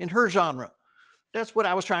 in her genre? That's what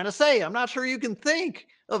I was trying to say. I'm not sure you can think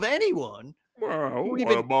of anyone. Well, Who what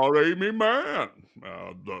even? about Amy Mann?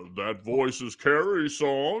 That Voices Carry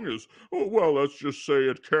song is, well, let's just say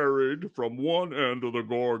it carried from one end of the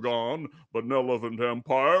Gorgon benevolent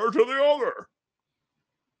empire to the other.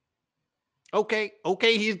 Okay,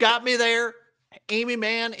 he's got me there. Amy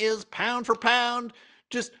Mann is pound for pound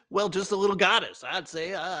just a little goddess, I'd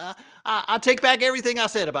say. I take back everything I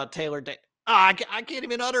said about Taylor Dane. I can't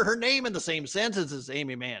even utter her name in the same sentence as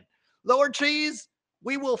Amy Mann. Lord Cheese,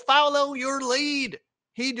 we will follow your lead.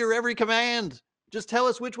 Heed your every command. Just tell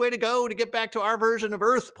us which way to go to get back to our version of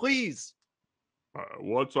Earth, please.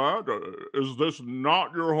 What's that? Is this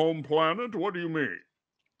not your home planet? What do you mean?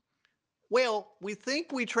 Well, we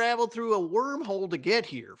think we traveled through a wormhole to get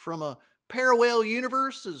here from a parallel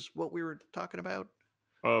universe, is what we were talking about.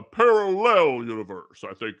 A parallel universe,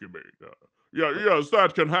 I think you mean. Yes,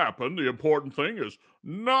 that can happen. The important thing is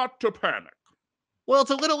not to panic. Well,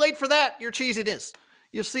 it's a little late for that, your cheesiness.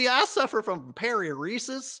 You see, I suffer from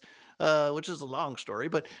pareiresis, which is a long story,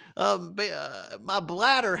 but my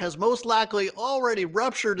bladder has most likely already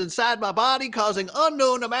ruptured inside my body, causing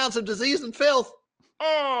unknown amounts of disease and filth.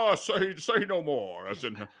 Say no more. As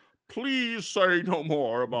in, please say no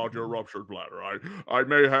more about your ruptured bladder. I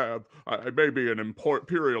may be an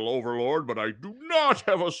imperial overlord, but I do not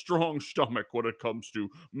have a strong stomach when it comes to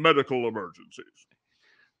medical emergencies.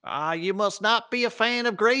 You must not be a fan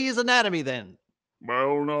of Grey's Anatomy, then.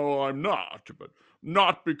 Well, no, I'm not, but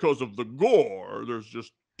not because of the gore. There's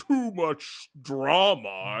just too much drama.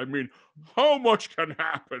 I mean, how much can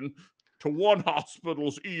happen to one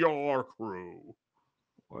hospital's ER crew?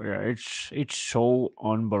 Yeah, it's so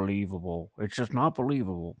unbelievable. It's just not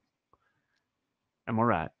believable. Am I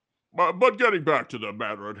right? But getting back to the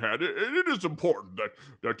matter at hand, it is important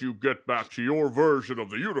that you get back to your version of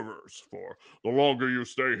the universe. For the longer you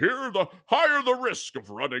stay here, the higher the risk of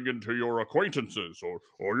running into your acquaintances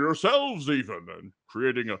or yourselves even, and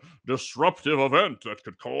creating a disruptive event that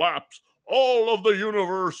could collapse all of the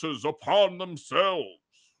universes upon themselves.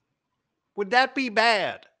 Would that be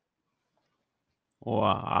bad? Well,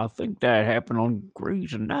 I think that happened on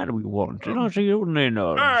Grey's Anatomy once. Did I see it in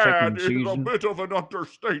Bad second is a season? bit of an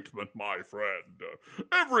understatement, my friend.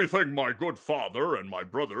 Everything my good father and my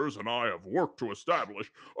brothers and I have worked to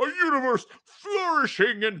establish, a universe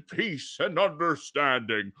flourishing in peace and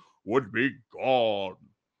understanding, would be gone.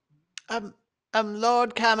 Um,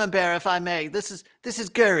 Lord Camembert, if I may. This is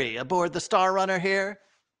Gurry aboard the Star Runner here.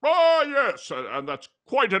 Ah, yes, and that's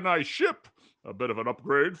quite a nice ship. A bit of an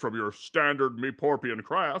upgrade from your standard Meporpian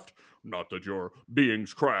craft. Not that your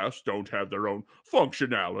beings' crafts don't have their own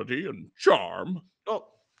functionality and charm. Oh,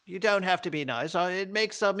 you don't have to be nice. It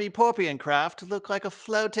makes a Meporpian craft look like a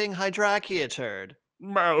floating Hydrakia turd.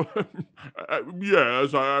 Well,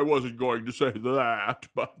 yes, I wasn't going to say that,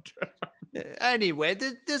 but Anyway,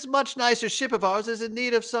 this much nicer ship of ours is in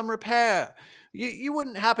need of some repair. You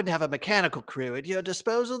wouldn't happen to have a mechanical crew at your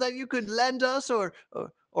disposal that you could lend us, or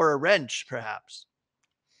a wrench, perhaps?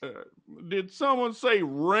 uh, did someone say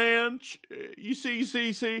wrench? You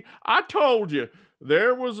see, I told you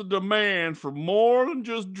there was a demand for more than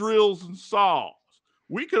just drills and saws.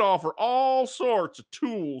 We could offer all sorts of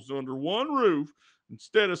tools under one roof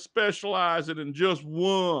instead of specializing in just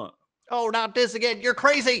one. Oh, not this again. You're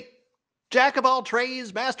crazy. Jack of all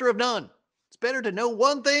trades, master of none. It's better to know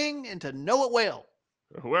one thing and to know it well.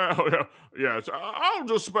 Well, yes, I'll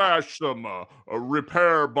dispatch some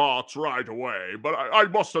repair bots right away, but I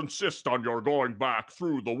must insist on your going back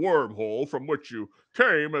through the wormhole from which you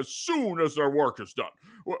came as soon as their work is done.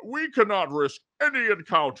 We cannot risk any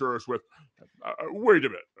encounters with. Wait a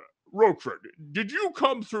minute. Roquefort, did you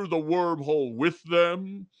come through the wormhole with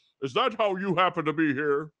them? Is that how you happen to be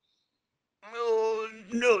here? Oh,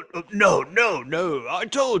 no. I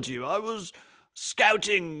told you I was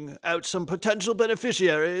scouting out some potential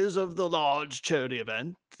beneficiaries of the large charity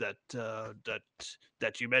event that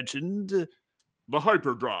you mentioned. The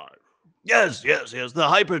hyperdrive. Yes. The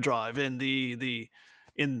hyperdrive in the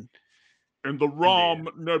in In the in the. Rom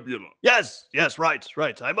Nebula. Yes.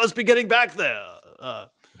 Right. I must be getting back there.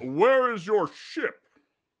 Where is your ship?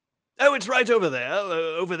 Oh, it's right over there,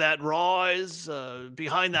 over that rise,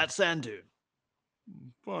 behind that sand dune.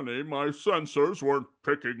 Funny, my sensors weren't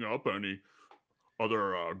picking up any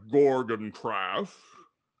other Gorgon craft.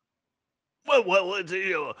 Well,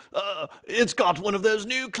 it's got one of those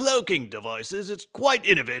new cloaking devices. It's quite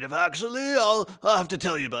innovative, actually. I'll have to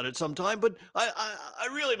tell you about it sometime, but I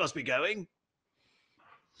really must be going.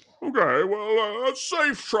 Okay, well,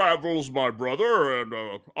 safe travels, my brother,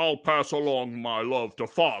 and I'll pass along my love to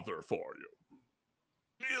Father for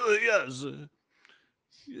you. Yes,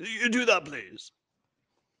 you do that, please.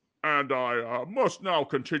 And I must now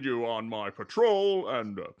continue on my patrol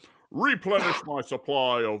and replenish my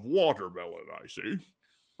supply of watermelon, I see.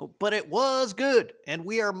 Oh, but it was good, and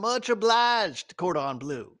we are much obliged, Cordon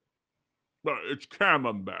Bleu. It's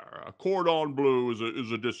Camembert. Cordon Bleu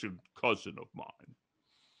is a distant cousin of mine.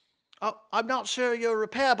 Oh, I'm not sure your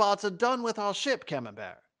repair bots are done with our ship,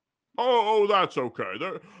 Camembert. Oh, that's okay.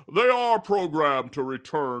 They are programmed to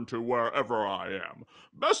return to wherever I am.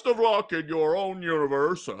 Best of luck in your own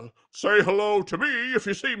universe. Say hello to me if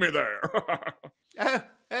you see me there.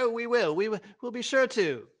 We will. We'll be sure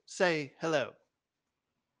to say hello.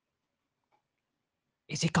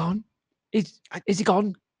 Is he gone? Is he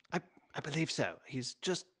gone? I believe so. He's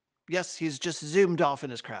just zoomed off in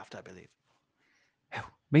his craft, I believe. Oh,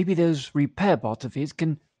 maybe those repair bots of his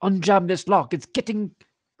can unjam this lock. It's getting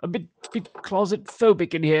a bit closet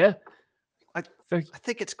phobic in here. I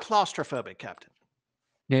think it's claustrophobic, Captain.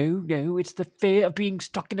 No, it's the fear of being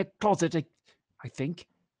stuck in a closet, I think.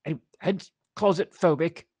 And closet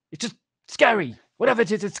phobic. It's just scary. Whatever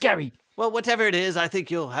it is, it's scary. Well, whatever it is, I think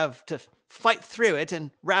you'll have to fight through it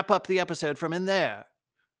and wrap up the episode from in there.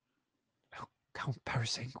 Oh, how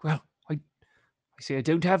embarrassing. Well, I see I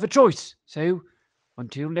don't have a choice. So,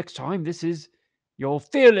 until next time, this is your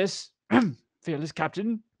fearless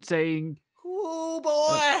captain saying... Oh,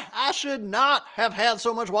 boy, I should not have had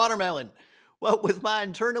so much watermelon. Well, with my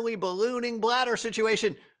internally ballooning bladder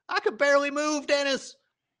situation, I could barely move, Dennis.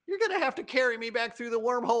 You're going to have to carry me back through the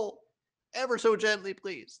wormhole. Ever so gently,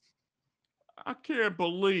 please. I can't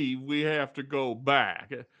believe we have to go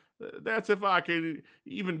back. That's if I can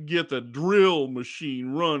even get the drill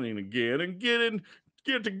machine running again and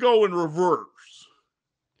get to go in reverse.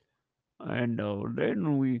 I know.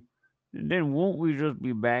 Then won't we just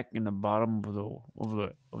be back in the bottom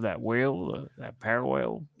of that whale, that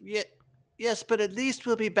parallel? Yeah, yes, but at least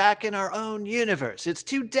we'll be back in our own universe. It's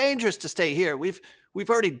too dangerous to stay here. We've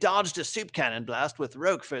already dodged a soup cannon blast with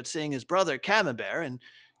Roquefort seeing his brother Camembert, and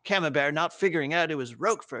Camembert not figuring out it was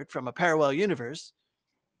Roquefort from a parallel universe.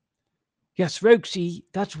 Yes, Roxy,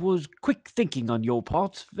 that was quick thinking on your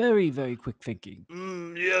part. Very, very quick thinking.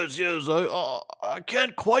 Yes, yes. I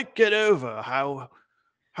can't quite get over how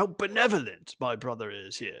benevolent my brother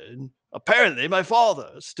is here. And apparently, my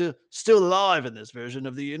father, still alive in this version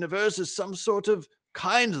of the universe, is some sort of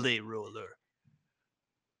kindly ruler.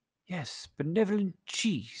 Yes, Benevolent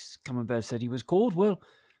Cheese, Camembert said he was called. Well,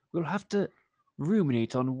 we'll have to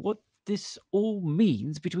ruminate on what this all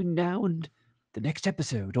means between now and the next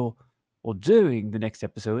episode, or during the next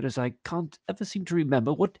episode, as I can't ever seem to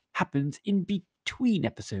remember what happens in between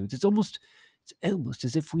episodes. It's almost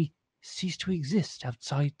as if we cease to exist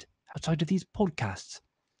outside of these podcasts.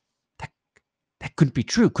 That that couldn't be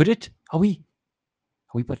true, could it? Are we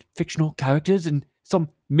but fictional characters in some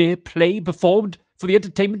mere play performed for the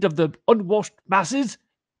entertainment of the unwashed masses?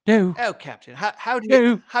 No, Oh, Captain, how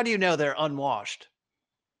no. do you know they're unwashed?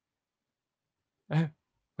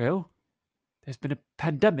 Well, there's been a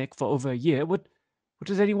pandemic for over a year. What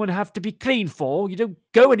does anyone have to be clean for? You don't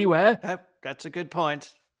go anywhere. That's a good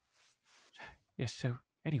point. Yes, so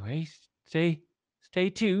anyway, stay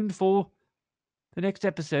tuned for the next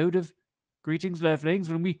episode of Greetings Lurflings,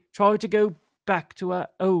 when we try to go back to our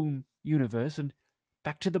own universe and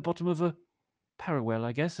back to the bottom of a parallel,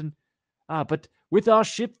 I guess. And but with our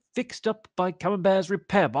ship fixed up by Camembert's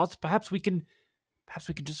repair bots, perhaps we can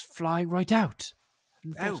just fly right out.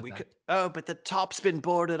 But the top's been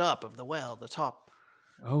boarded up of the well. The top.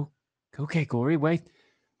 Oh, okay, Gory. Wait,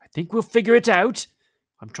 I think we'll figure it out.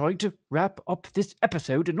 I'm trying to wrap up this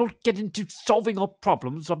episode and not get into solving our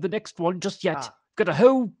problems of the next one just yet. Got a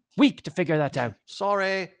whole week to figure that out.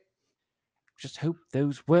 Sorry. Just hope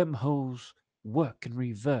those wormholes work in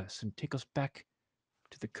reverse and take us back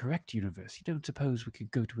to the correct universe. You don't suppose we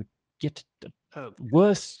could go to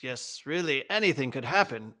worse? Yes, really, anything could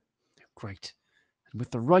happen. Great. And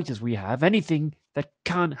with the writers we have, anything that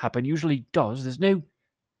can happen usually does. There's no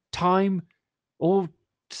time or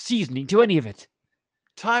seasoning to any of it.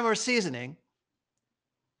 Time or seasoning?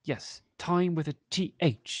 Yes, time with a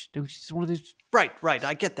TH. It's one of those. Right.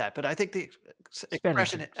 I get that, but I think the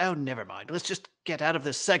expression. Oh, never mind. Let's just get out of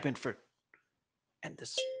this segment and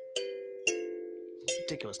this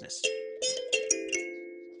ridiculousness.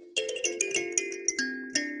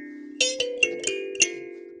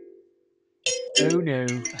 Oh no.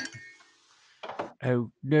 Oh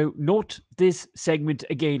no, not this segment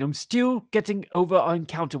again. I'm still getting over our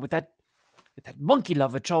encounter with that monkey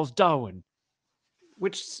lover, Charles Darwin.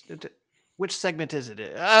 Which segment is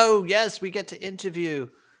it? Oh, yes, we get to interview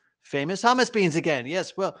famous hummus beans again.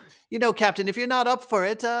 Yes, well, Captain, if you're not up for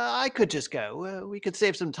it, I could just go. We could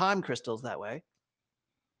save some time crystals that way.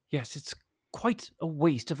 Yes, it's quite a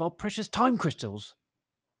waste of our precious time crystals.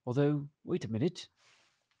 Although, wait a minute.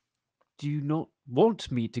 Do you not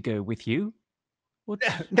want me to go with you? What?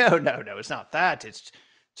 No, it's not that. It's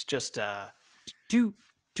just, Do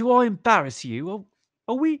I embarrass you?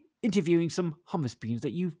 Are we interviewing some hummus beans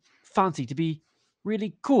that you fancy to be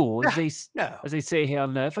really cool, as they say here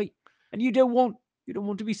on Earth? And you don't want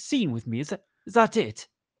to be seen with me? Is that it?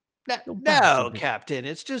 No, Captain.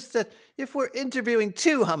 It's just that if we're interviewing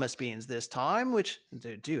two hummus beans this time, which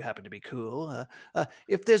they do happen to be cool,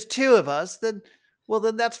 if there's two of us, then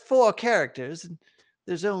that's four characters, and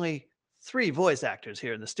there's only 3 voice actors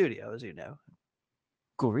here in the studio, as you know.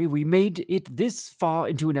 Gory, we made it this far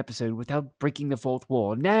into an episode without breaking the fourth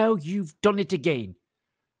wall. Now you've done it again.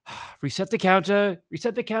 Reset the counter.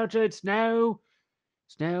 It's now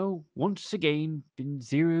once again been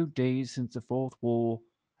 0 days since the fourth wall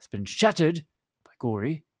has been shattered by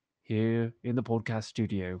Gory here in the podcast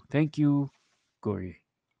studio. Thank you, Gory.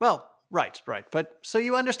 Well, right. But so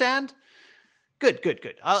you understand? Good.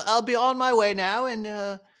 I'll be on my way now,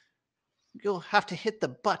 and you'll have to hit the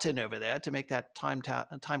button over there to make that time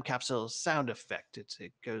capsule sound effect.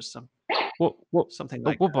 It goes something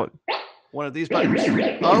like what button? One of these buttons.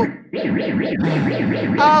 Oh,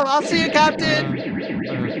 I'll see you, Captain.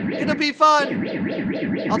 It'll be fun.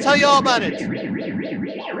 I'll tell you all about it.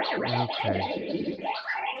 Okay.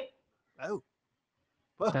 Oh,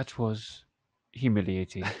 that was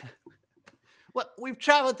humiliating. What? We've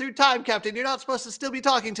traveled through time, Captain. You're not supposed to still be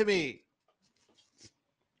talking to me.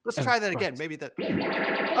 Let's try that again. Maybe that.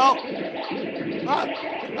 Oh.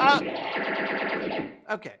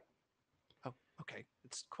 Okay. Oh, okay.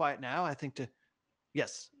 It's quiet now. I think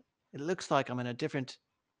yes, it looks like I'm in a different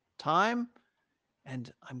time,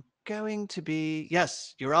 and I'm going to be.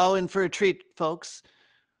 Yes, you're all in for a treat, folks.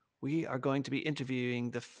 We are going to be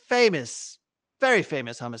interviewing the famous, very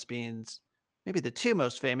famous hummus beans, maybe the 2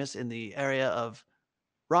 most famous in the area of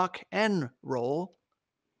rock and roll.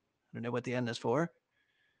 I don't know what the N is for.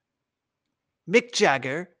 Mick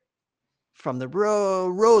Jagger from the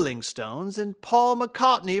Rolling Stones and Paul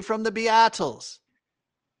McCartney from the Beatles.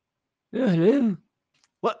 Oh, hello.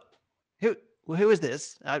 What? Who is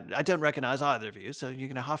this? I don't recognize either of you, so you're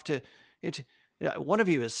going to have to... one of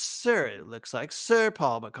you is Sir, it looks like. Sir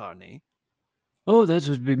Paul McCartney. Oh, that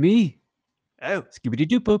would be me. Oh,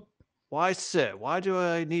 Skibbity-doop-up. why Sir? Why do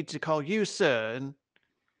I need to call you Sir and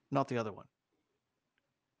not the other one?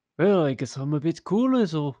 Well, I guess I'm a bit cooler,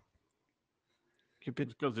 so You're a bit...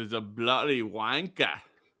 Because he's a bloody wanker.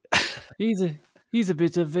 he's a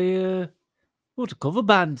bit of a cover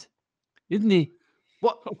band, isn't he?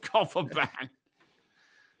 What? Oh, cover band.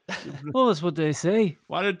 Oh, that's what they say.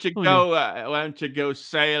 Why don't you Oh, go? Why don't you go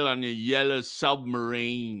sail on your yellow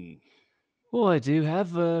submarine? Oh, I do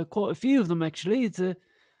have quite a few of them actually. I've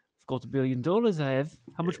got $1 billion. I have.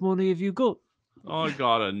 How much money have you got? I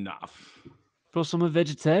got enough. Plus, I'm a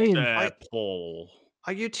vegetarian. Paul.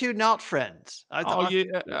 Are you two not friends? Are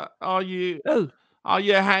you Oh,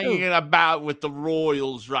 hanging about with the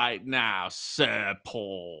royals right now, Sir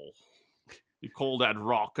Paul? You call that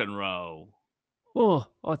rock and roll? oh,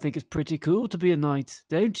 I think it's pretty cool to be a knight,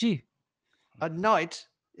 don't you? A knight?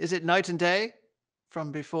 Is it night and day?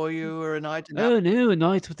 From before you were a knight? And now... Oh no, a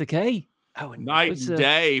knight with a K. Oh, Night It's and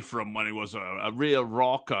day from when he was a real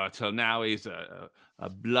rocker till now he's a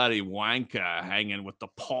bloody wanker hanging with the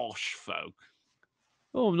posh folk.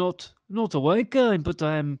 Oh, I'm not a white guy, but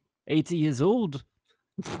I'm 80 years old.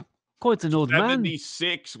 Quite an old man.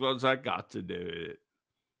 76, what's that got to do with it?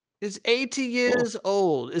 Is 80 years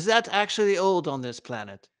old? Is that actually old on this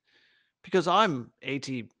planet? Because I'm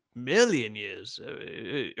 80 million years,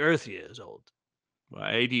 Earth years old. Well,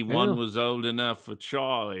 81 Yeah. was old enough for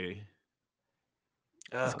Charlie.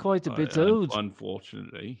 It's quite a bit old.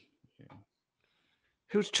 Unfortunately.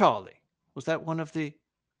 Who's Charlie? Was that one of the...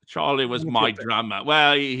 Charlie was Lord my Camembert. drummer.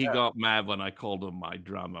 Well, he got mad when I called him my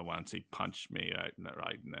drummer once. He punched me right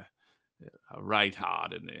in the right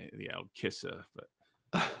hard in the old kisser.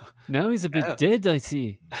 But Now he's a bit Oh. dead, I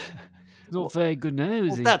see. He's not very good now, is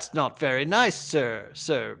Well, he? that's not very nice, sir.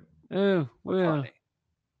 Oh, well, McCartney.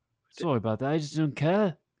 sorry about that. I just don't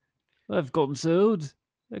care. I've gotten so old.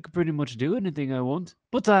 I can pretty much do anything I want.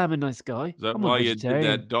 But I am a nice guy. is that I'm why a you did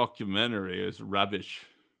vegetarian. that documentary? It was rubbish.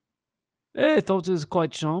 I thought it was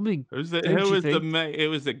quite charming. Who was Don't you think? it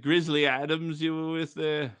was the Grizzly Adams you were with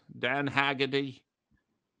there? Dan Haggerty.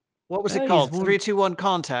 What was He's it called? one- 321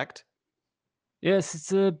 Contact. Yes,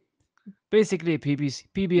 it's basically a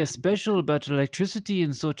PBS special about electricity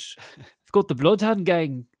and such. I've got the Bloodhound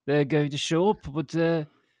Gang. They're going to show up, but they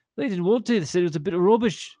didn't want to. They said it was a bit of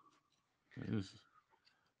rubbish.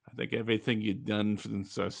 I think everything you've done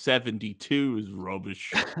since 72 is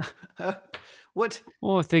rubbish. What?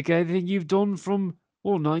 Oh, I think anything you've done from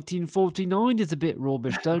 1949 is a bit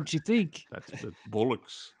rubbish, don't you think? That's the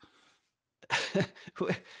bollocks.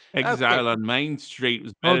 Okay. Exile on Main Street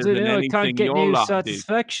was I better don't than know. I anything can't get your no lot did.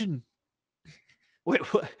 satisfaction. Wait,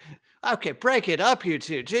 what? Okay, break it up, you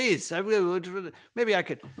two. Jeez, maybe I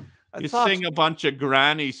could. You sing a bunch of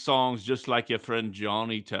granny songs just like your friend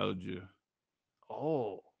Johnny told you.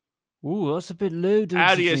 Oh, Ooh, that's a bit low, don't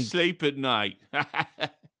How do you think? sleep at night?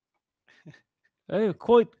 Oh,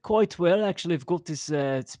 quite well actually. I've got this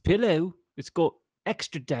pillow. It's got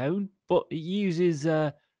extra down, but it uses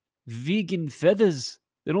vegan feathers.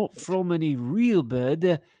 They're not from any real bird.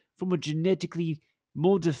 They're from a genetically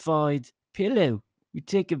modified pillow. You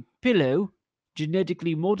take a pillow,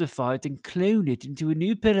 genetically modified, and clone it into a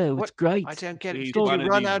new pillow. What? It's great. I don't get it. He's Did one you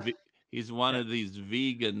of run these out? he's one of these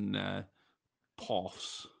vegan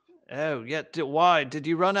poffs. Oh, yeah. Why? Did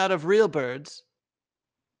you run out of real birds?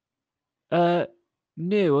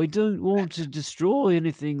 No, I don't want to destroy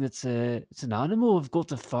anything that's it's an animal. I've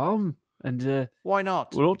got a farm, and Why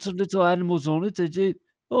not? lots of little animals on it.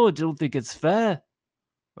 I don't think it's fair.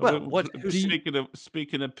 Well, what?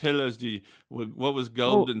 Speaking of pillows, what was Oh,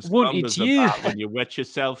 Golden won't it Slumbers you? about when you wet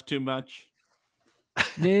yourself too much?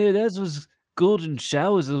 No, that was Golden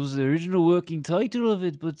Showers. That was the original working title of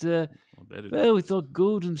it. But well, we thought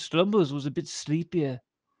Golden Slumbers was a bit sleepier.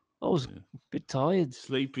 I was a bit tired.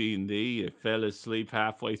 Sleepy indeed. I fell asleep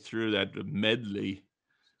halfway through that medley.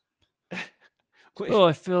 Oh,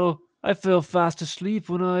 I fell fast asleep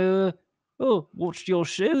when I watched your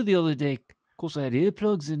show the other day. Of course, I had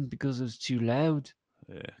earplugs in because it was too loud.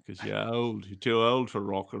 Yeah, because you're old. You're too old for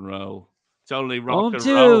rock and roll. It's only rock I'm and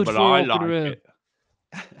too roll, old but for I rock and like roll. it.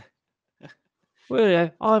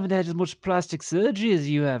 Well, I haven't had as much plastic surgery as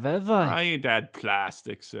you have I? I ain't had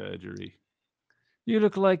plastic surgery. You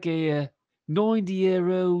look like a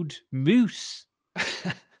 90-year-old moose.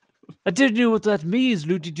 I didn't know what that means,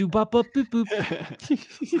 Looty Doo Bop Bop Boop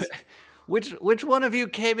Boop. Which one of you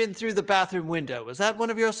came in through the bathroom window? Was that one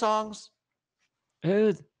of your songs?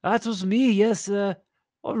 That was me, yes. I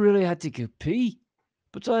really had to go pee.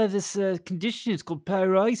 But I have this condition, it's called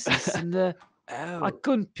paralysis, and I Oh,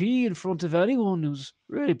 couldn't pee in front of anyone. It was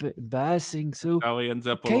really a bit embarrassing. So How he ends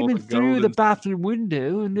I up with came all in the through the golden. bathroom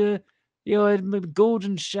window, and I had my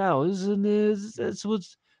golden showers, and that's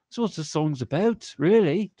what the song's about,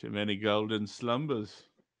 really. Too many golden slumbers.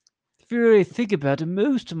 If you really think about it,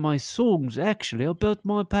 most of my songs actually are about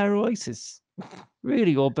my paralysis.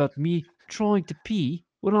 Really, all about me trying to pee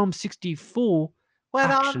when I'm 64. when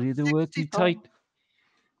I'm Actually, they work me 64. tight.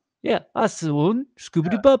 Yeah, that's the one.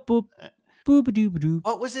 Scoobity bop boop. Uh, Boobity doo.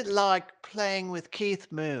 What was it like playing with Keith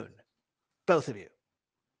Moon? Both of you.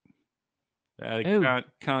 He Oh,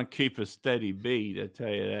 can't keep a steady beat, I tell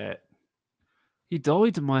you that. he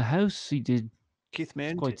died in my house. He did. Keith It's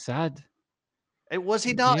Moon. quite sad. Was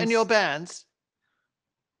he not in your Yes. bands?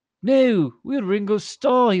 No, we had Ringo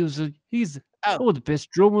Starr. He's Oh, the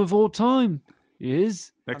best drummer of all time. He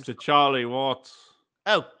is. Next to Charlie Watts.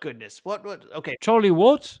 oh goodness. What? Okay. Charlie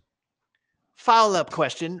what? Foul-up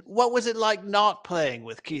question. What was it like not playing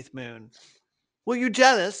with Keith Moon? Were you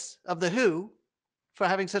jealous of The Who for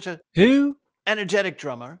having such a Who? energetic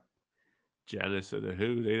drummer? Jealous of the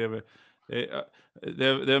Who.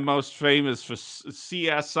 They're most famous for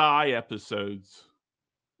CSI episodes.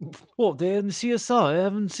 What? They're in the CSI. I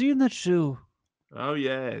haven't seen that show. Oh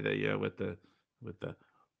yeah, with the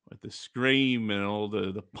scream and all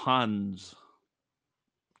the puns.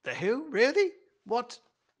 The Who? Really? What?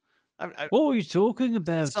 What were you talking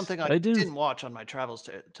about? Something I I don't. didn't watch on my travels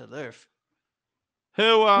to Lurf.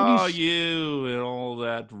 Who What do you are s- you? And all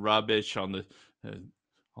that rubbish on the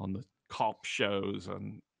cop shows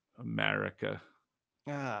on America.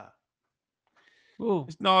 Ah. Oh,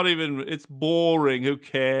 It's not even. It's boring. Who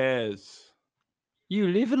cares? you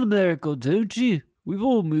live in America, don't you? We've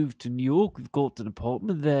all moved to New York. We've got an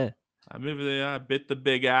apartment there. I moved there. I bit the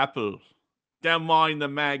Big Apple. Don't mind the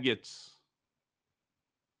maggots.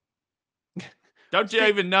 Don't you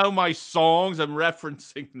even know my songs? I'm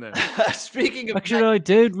referencing them. Speaking of Actually, I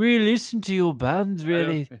don't really listen to your band, I don't-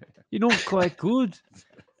 really. You're not quite good.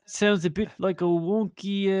 Sounds a bit like a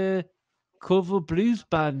wonky cover blues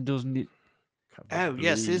band, doesn't it? Oh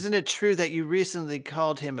yes, Blues. isn't it true that you recently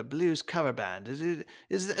called him a blues cover band?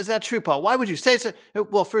 Is that true, Paul? Why would you say so?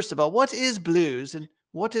 Well, first of all, what is blues and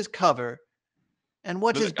what is cover and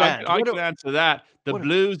what But is look, I, band? I can answer that. The what-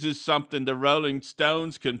 blues is something the Rolling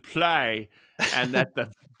Stones can play, and that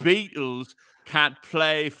the Beatles can't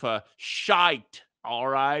play for shite. All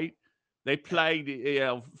right, they played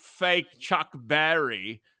fake Chuck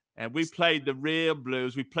Berry, and we played the real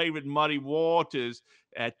blues. We played with Muddy Waters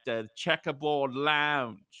at the Checkerboard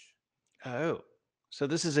Lounge. Oh, so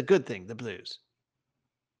this is a good thing, the blues.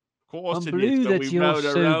 Of course I'm it is, blue but that we you're wrote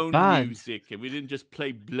our so own bad. music, and we didn't just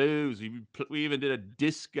play blues. We even did a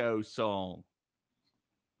disco song.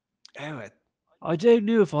 Oh, I don't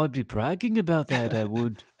know if I'd be bragging about that, I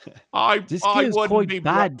would. This I goes wouldn't quite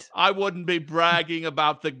bad. I wouldn't be bragging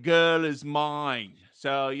about the girl is mine.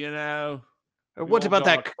 So we what all about got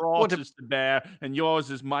that? our crosses to bear, and yours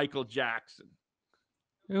is Michael Jackson.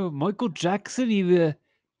 Oh, Michael Jackson, he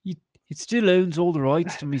still owns all the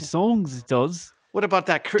rights to me songs, he does. What about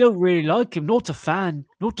that? Don't really like him, not a fan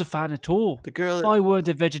at all. The girl. If I weren't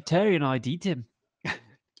a vegetarian, I'd eat him.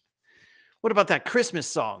 What about that Christmas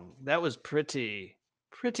song? That was pretty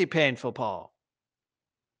painful, Paul.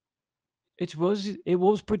 It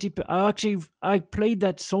was pretty. I played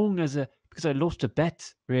that song because I lost a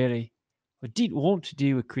bet. Really, I didn't want to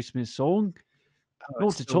do a Christmas song, Oh, not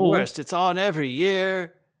it's at the all. worst. It's on every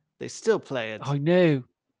year. They still play it. I know,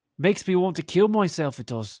 makes me want to kill myself. It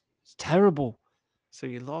does. It's terrible. So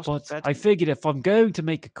you lost But bet. I figured if I'm going to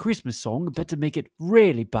make a Christmas song, I better make it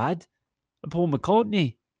really bad. And Paul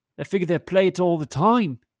McCartney, I figured they'd play it all the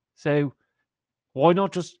time. So why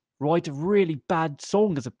not just write a really bad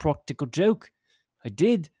song as a practical joke? I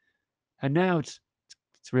did, and now it's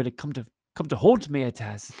really come to haunt me. It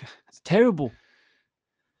has. It's terrible.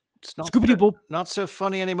 It's not Scoopity Bob. not so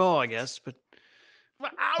funny anymore, I guess. But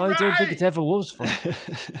All I don't think it right. ever was fun.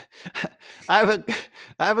 I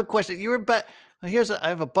have a question. You were I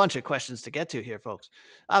have a bunch of questions to get to here, folks.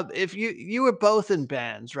 If you were both in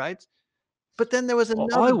bands, right? But then there was Well,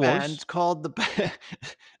 I another was. band called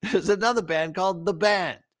there's another band called The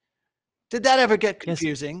Band. Did that ever get Yes.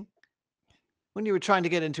 confusing? When you were trying to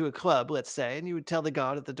get into a club, let's say, and you would tell the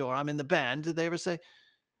guard at the door, "I'm in the band." Did they ever say,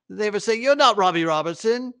 "You're not Robbie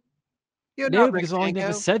Robertson. You're No, not Rick because I never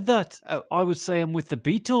Danko"? said that. Oh. I would say I'm with the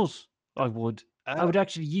Beatles. I would. I would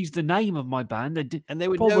actually use the name of my band. And they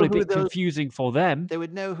would know Probably a who bit confusing for them. they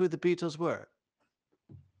would know who the Beatles were.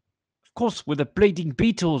 Of course, with the bleeding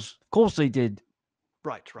Beatles. Of course they did.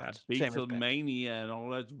 Right. That Same as Ben. Beatlemania and all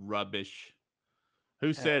that rubbish.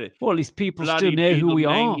 Who said it? Well, at least people still Bloody know who we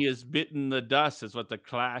are. Beatlemania's bitten the dust, is what the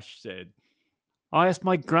Clash said. I asked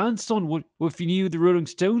my grandson what if he knew the Rolling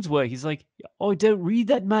Stones were. He's like, I don't read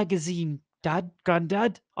that magazine,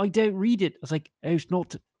 Granddad. I don't read it. I was like, oh, it's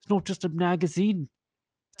not just a magazine.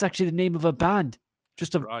 It's actually the name of a band.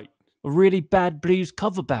 Just Right. a really bad blues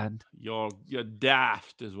cover band. You're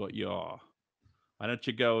daft, is what you are. Why don't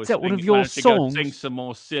you go? Is that one of why your don't you go sing songs? some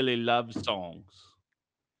more silly love songs?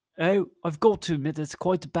 Oh, I've got to admit, it's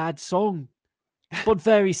quite a bad song. But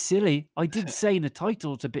very silly. I did say in the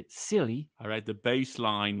title it's a bit silly. All right, the bass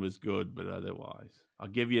line was good, but otherwise, I'll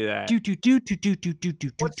give you that. One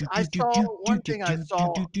thing I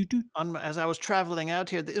saw as I was traveling out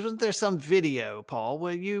here. Isn't there some video, Paul,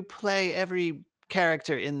 where you play every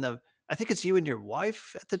character in the? I think it's you and your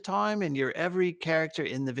wife at the time, and you're every character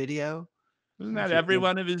in the video. Isn't that every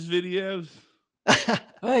one of his videos?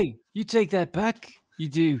 Hey, you take that back. You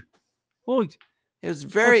do. Oh, It was a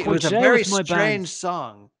very my strange band.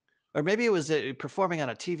 song, or maybe it was performing on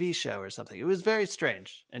a TV show or something. It was very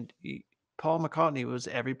strange, and Paul McCartney was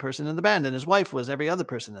every person in the band, and his wife was every other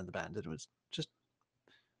person in the band. It was just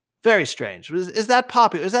very strange. Is that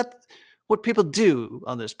popular? Is that what people do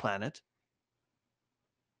on this planet?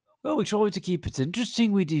 Well, we try to keep it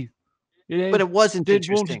interesting. We do. You know, But it wasn't did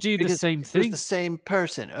want interesting. to do the because same It was thing. the same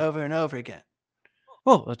person over and over again.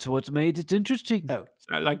 Well, that's what made it interesting. Oh,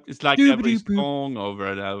 It's like every Doobity-boo. song over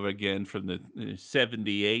and over again from the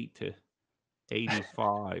 78 to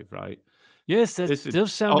 85, right? Yes, that Listen,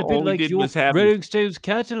 does sound a all bit he like did your was have Rolling Stones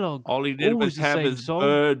catalog. all he did Always was the have same his song.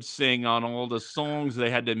 bird sing on all the songs. They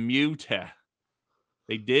had to mute her.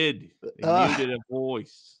 They did. They muted her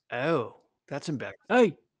voice. oh, that's embarrassing.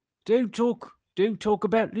 Hey, don't talk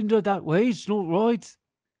about Linda that way. It's not right.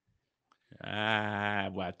 Ah,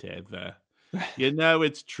 whatever. You know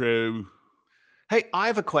it's true. Hey, I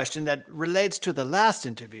have a question that relates to the last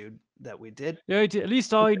interview that we did. Yeah, at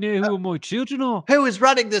least I know who my children are. Who is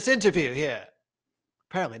running this interview here?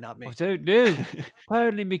 Apparently not me. I don't know.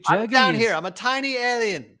 Apparently Mick I'm Jagger down is. here. I'm a tiny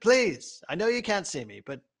alien. Please. I know you can't see me,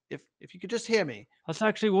 but if you could just hear me. That's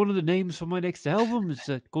actually one of the names for my next album. It's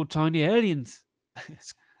called Tiny Aliens.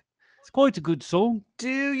 It's quite a good song. Do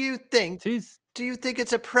you think It is.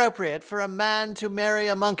 it's appropriate for a man to marry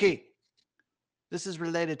a monkey? This is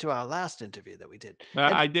related to our last interview that we did.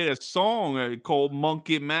 I did a song called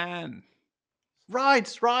Monkey Man. Right.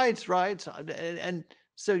 And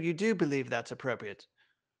so you do believe that's appropriate?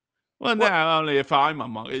 Well, now only if I'm a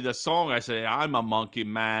monkey. In the song I say I'm a monkey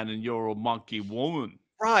man and you're a monkey woman.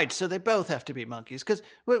 Right. So they both have to be monkeys because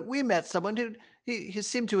we met someone who he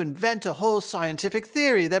seemed to invent a whole scientific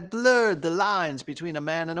theory that blurred the lines between a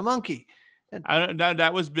man and a monkey.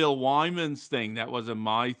 That was Bill Wyman's thing. That wasn't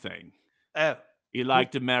my thing. Oh, He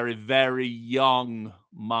liked to marry very young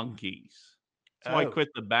monkeys. So I Oh. quit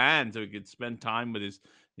the band so he could spend time with his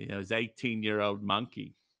 18-year-old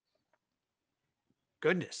monkey.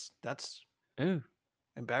 goodness. That's Oh.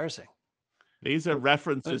 embarrassing. These are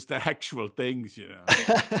references to actual things, you know.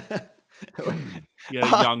 You're a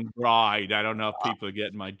young bride. I don't know if people are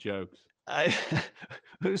getting my jokes.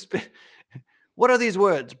 What are these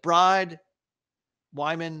words? Bride,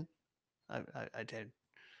 Wyman. I did.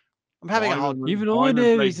 I'm having a hard. Even I Wyman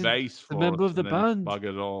know played he's bass a for member us of the and then band.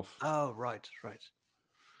 buggered off. Oh, right.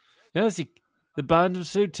 Yes, the band was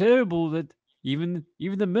so terrible that even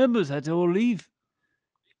the members had to all leave.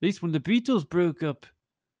 At least when the Beatles broke up,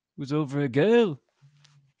 it was over a girl.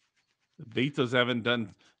 The Beatles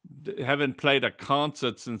haven't played a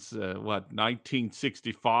concert since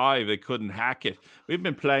 1965. They couldn't hack it. We've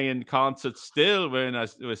been playing concerts still. We're in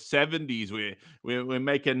the 70s. We're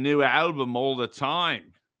making a new album all the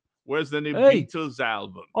time. Where's the new Hey. Beatles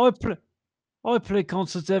album? I play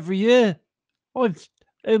concerts every year. I'm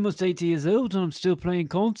almost 80 years old and I'm still playing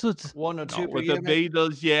concerts. One or two Not per with year. the maybe?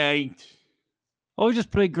 Beatles, you ain't. I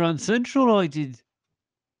just played Grand Central. I did.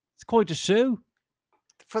 It's quite a show.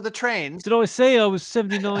 For the trains. Did I say I was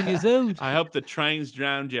 79 years old? I hope the trains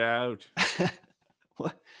drowned you out.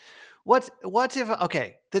 What if,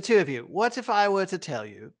 okay, the two of you, what if I were to tell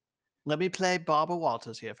you, let me play Barbara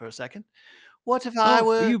Walters here for a second. What if I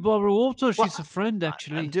were, Are you Barbara Walters? Well, She's a friend,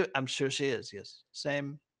 actually. I'm sure she is, yes.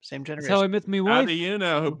 Same That's generation. how I met my How wife. do you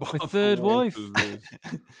know who My Barbara third wife. Walters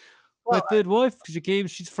is? My third wife.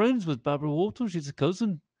 She's friends with Barbara Walters. She's a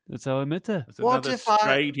cousin. That's how I met her. That's What another if I-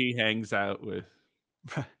 straight he hangs out with.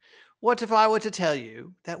 What if I were to tell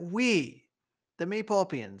you that we, the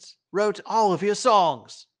Meepopians, wrote all of your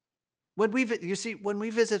songs. When we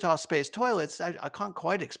visit our space toilets, I can't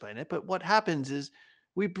quite explain it, but what happens is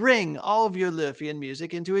we bring all of your Lurfian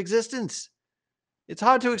music into existence. It's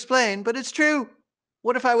hard to explain, but it's true.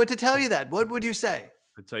 What if I were to tell you that? What would you say?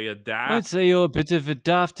 I'd say you're I'd daft. say you're a bit of a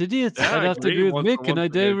daft idiot. Yeah, I'd I have to agree. agree with Once Mick, and I I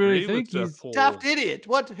don't really agree with think he's. Paul. Daft idiot.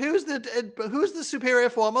 What? Who's the superior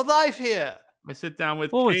form of life here? I sit down with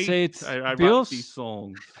Oh, I'd Kate. say it's I write Bios. these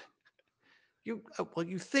songs.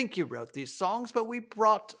 You think you wrote these songs, but we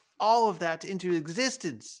brought all of that into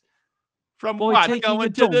existence. From By what? taking a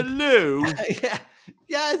Going to the dump. loo? Yeah.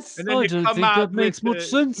 Yes. And then I you don't come think out that makes with much the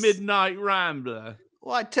sense. Midnight Rambler.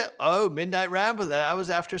 Midnight Rambler. I was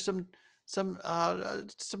after some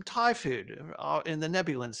Thai food in the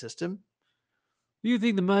Nebulan system. You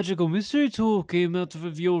think the magical mystery tour came out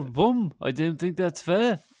of your bum? I don't think that's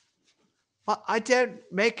fair. Well, I don't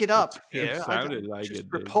make it up It here. sounded I'm like just it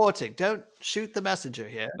did. reporting. Don't shoot the messenger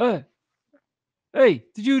here. Hey,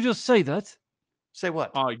 did you just say that? Say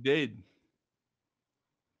what? I did.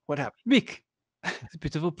 What happened? Mick, he's a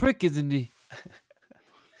bit of a prick, isn't he?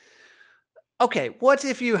 Okay, what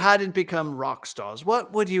if you hadn't become rock stars?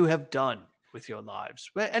 What would you have done with your lives?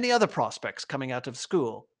 Any other prospects coming out of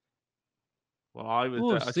school? Well, I I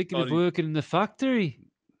was I thinking of studied- working in the factory.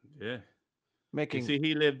 Yeah. You Making see,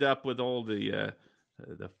 he lived up with all the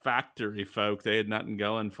factory folk. They had nothing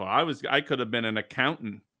going for. I could have been an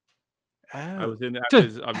accountant. I was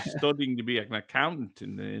studying to be an accountant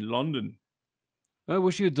in London. I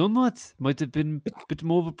wish you had done that. Might have been a bit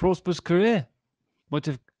more of a prosperous career. Might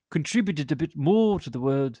have contributed a bit more to the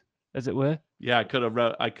world, as it were. Yeah, I could have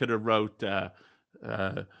wrote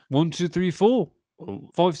 1, 2, 3, 4,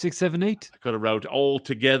 5, 6, 7, 8. I could have wrote All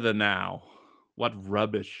Together Now. What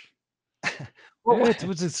rubbish. Yeah, it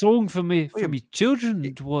was a song for me, Well, for me children.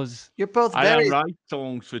 It was. You're both I very don't write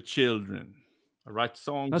songs for children. I write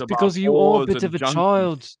songs That's about because you are a whores bit and of a junkies.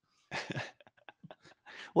 child.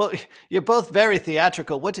 well. You're both very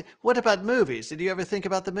theatrical. What about movies? Did you ever think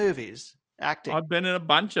about the movies? Acting. I've been in a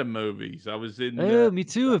bunch of movies. I was in Oh, me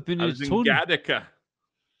too. I've been I in a was in ton. Gattaca.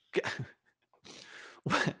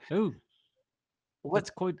 Oh, What? that's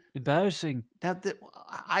quite embarrassing. Now,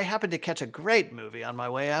 I happened to catch a great movie on my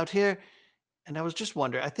way out here, and I was just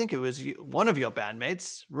wondering. I think it was one of your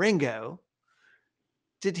bandmates, Ringo.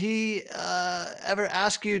 Did he ever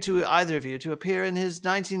ask you either of you to appear in his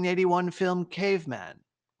 1981 film Caveman?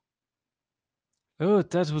 Oh,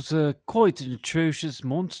 that was quite an atrocious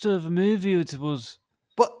monster of a movie. It was.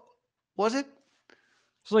 What was it?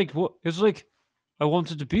 It's like what? It's like I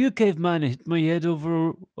wanted to be a caveman and hit my head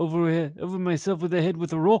over myself with a head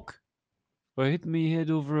with a rock. Or hit me head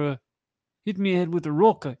with a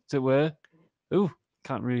rock, as it were. Oh,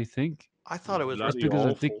 can't really think. I thought it was. Bloody because I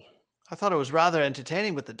awful. think- I thought it was rather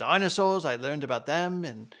entertaining with the dinosaurs. I learned about them,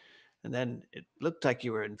 and then it looked like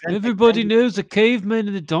you were inventing. Everybody knows the cavemen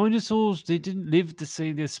and the dinosaurs. They didn't live the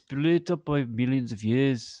same. They're split up by millions of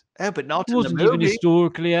years. Oh, but not It in the wasn't even movie.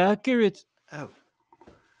 historically accurate. Oh,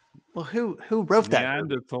 well, who wrote that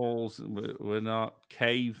movie? Neanderthals were not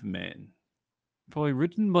cavemen. Probably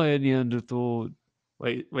written by a Neanderthal.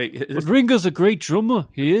 Wait. But Ringo's a great drummer.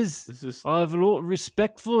 He is. This is I have a lot of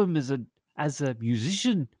respect for him as a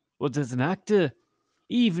musician, but as an actor.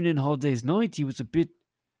 Even in Hard Day's Night, he was a bit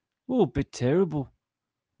terrible.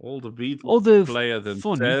 all the Beatles Although player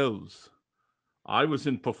funny. themselves. I was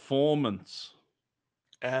in performance.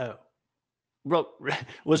 Oh, well,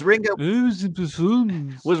 was Ringo Who's in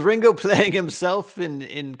performance? was Ringo playing himself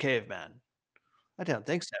in Caveman? I don't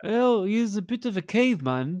think so. Well, he's a bit of a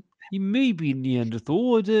caveman. He may be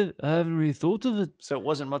Neanderthal. I haven't really thought of it. So it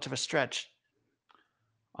wasn't much of a stretch.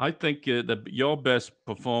 I think your best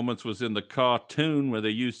performance was in the cartoon where they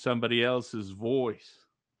used somebody else's voice.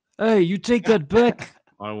 Hey, you take that back.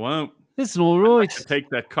 I won't. It's all right. Take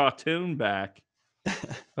that cartoon back.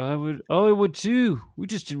 I would too. We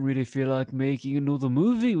just didn't really feel like making another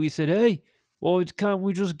movie. We said, hey, why can't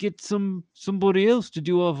we just get somebody else to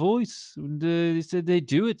do our voice? And they said they'd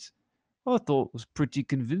do it. I thought it was pretty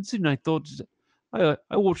convincing. I thought, I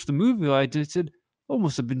watched the movie. I said, I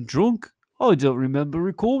must have been drunk. I don't remember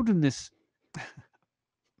recording this.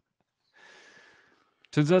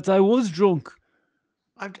 Turns out I was drunk.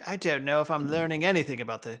 I don't know if I'm learning anything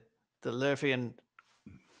about the Lurfian,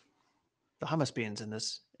 the hummus beans in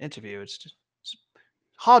this interview. It's just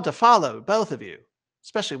hard to follow, both of you,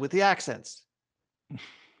 especially with the accents.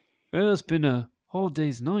 Well, it's been a hard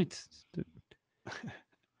day's night.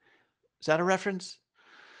 Is that a reference?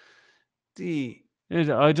 I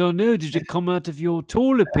don't know. Did it come out of your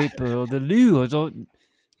toilet paper or the loo? I don't.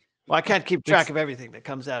 Well, I can't keep track of everything that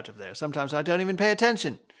comes out of there. Sometimes I don't even pay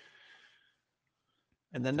attention.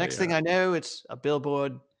 And the next thing I know, it's a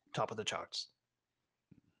Billboard top of the charts.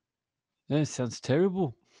 That sounds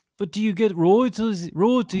terrible. But do you get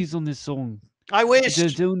royalties on this song? I You wish.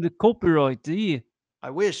 don't own the copyright, do you? I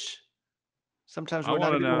wish. Sometimes I we're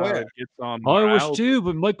not want to even know how aware. it gets on I more wish albums. too,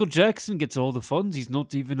 but Michael Jackson gets all the funds. He's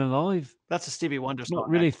not even alive. That's a Stevie Wonder It's song. not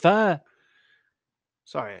really actually. fair.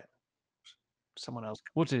 Sorry. Someone else.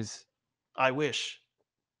 What is? I wish.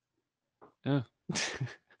 Oh.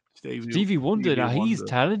 Stevie Stevie Wonder. Now he's Wonder.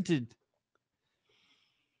 talented.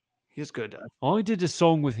 He's good. I did a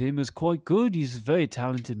song with him. It was quite good. He's a very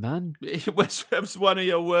talented man. It was one of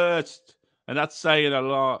your worst, and that's saying a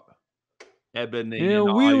lot. Ebony. Yeah,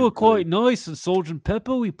 and we were Ivory. quite nice. And Sgt.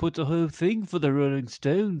 Pepper, we put the whole thing for the Rolling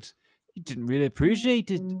Stones. He didn't really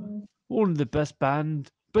appreciate it. One of the best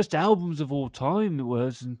albums of all time it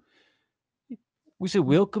was. And we said,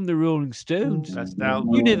 welcome the Rolling Stones. Best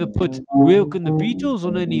album. You never put welcome the Beatles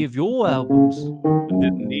on any of your albums. and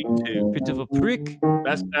didn't need to. Bit of a prick.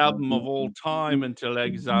 Best album of all time until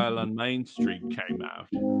Exile on Main Street came out.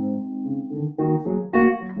 The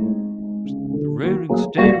Rolling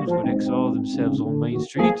Stones would exile themselves on Main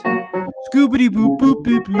Street. Scoobity boop boop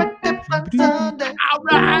boop boop. Sunday. All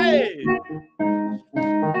right.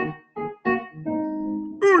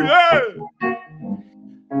 Ooh, yeah.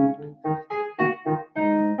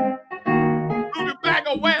 Looking back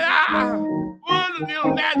on when I was a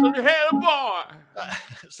little natural head boy.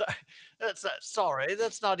 Sorry,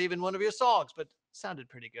 that's not even one of your songs, but sounded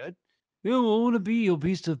pretty good. You I want to be your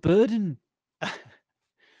beast of burden.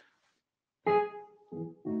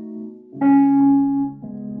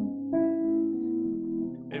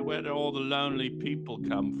 Hey, where do all the lonely people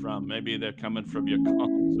come from? Maybe they're coming from your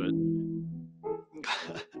concert.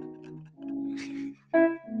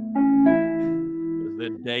 Because their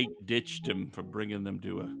date ditched him for bringing them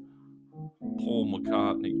to a Paul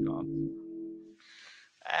McCartney concert.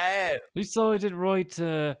 Oh, At least I didn't write.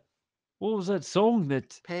 What was that song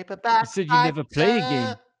that paperback. you said you never play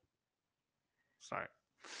again? Sorry.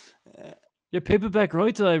 Yeah, Paperback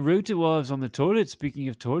Writer. I wrote it while I was on the toilet. Speaking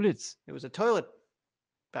of toilets, It was a toilet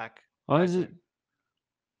back. I did.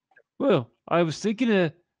 Well, I was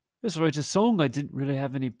thinking, let's write a song. I didn't really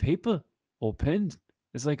have any paper or pen.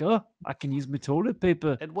 It's like, oh, I can use my toilet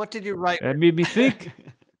paper. And what did you write? It made me think.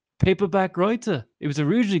 Paperback Writer. It was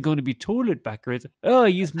originally going to be Toilet Back Writer. Oh, I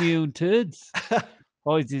used my own turds.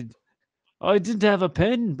 I did. I didn't have a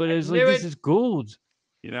pen, but I was like, knew this it. is gold.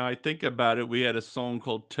 You know, I think about it. We had a song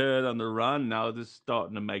called Turd on the Run. Now this is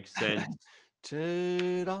starting to make sense.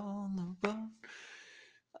 Turd on the run.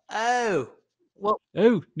 Oh, well,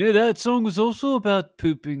 Oh, no, that song was also about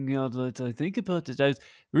pooping. Now that I think about it, I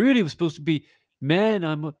was supposed to be, man,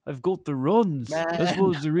 I've got the runs. That's what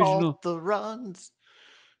was the original. all the runs.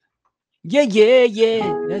 Yeah.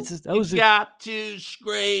 That was it. Got to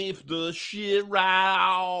scrape the shit right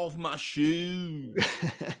off my shoe.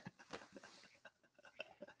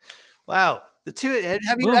 Wow, the two. Have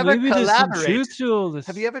you Well, ever maybe there's some collaborated? truth to all this.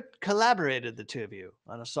 Have you ever collaborated, the two of you,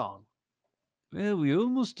 on a song? Well, we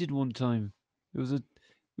almost did one time. We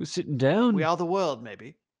were sitting down. We Are the World,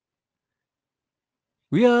 maybe.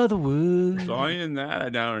 We are the world. Saying that, I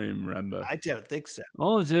don't even remember. I don't think so.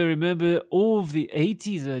 Oh, I remember all of the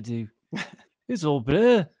 80s. I do. It's all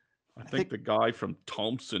blur. I think the guy from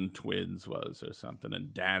Thompson Twins was or something,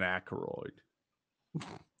 and Dan Aykroyd.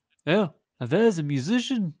 Yeah, and there's a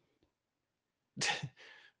musician.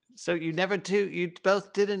 So you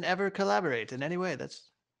both didn't ever collaborate in any way. It's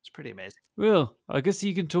pretty amazing. Well, I guess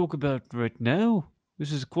you can talk about right now.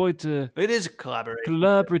 This is quite a It is a collaboration.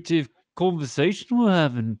 collaborative conversation we're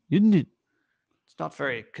having, isn't it? It's not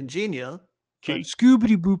very congenial. Keith,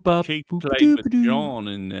 Scoobity boop bop. Keith boop played with doobadoo. John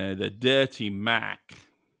in the Dirty Mac.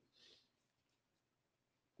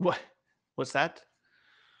 What's that?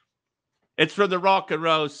 It's from the Rock and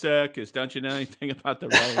Roll Circus. Don't you know anything about the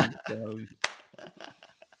Rolling Stones?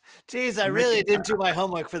 Geez, I really didn't do my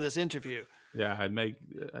homework for this interview. Yeah, I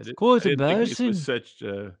did. Quite I didn't think this embarrassing. was such,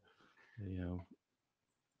 You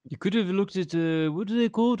could have looked at what do they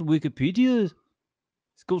call it? Wikipedia.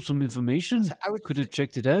 It's got some information. Could have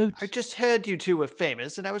checked it out. I just heard you two were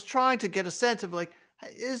famous, and I was trying to get a sense of like,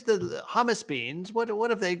 is the hummus beans? What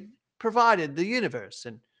have they provided the universe?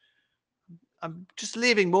 And I'm just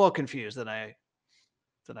leaving more confused than I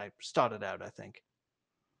started out. I think.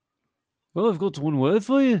 Well, I've got one word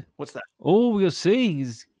for you. What's that? All we are saying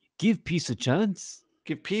is give peace a chance.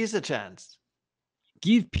 Give peas a chance.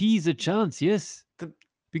 Give peas a chance, yes.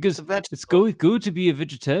 Because the vegetable. it's good to be a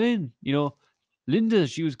vegetarian. You know, Linda,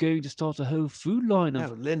 she was going to start a whole food line No,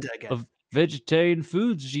 Linda again. of vegetarian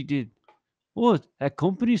foods. She did. What? Her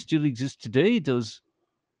company still exists today. It does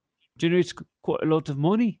generates quite a lot of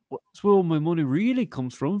money. That's where all my money really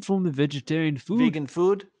comes from the vegetarian food. Vegan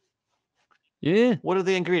food? Yeah. What are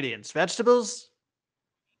the ingredients? Vegetables?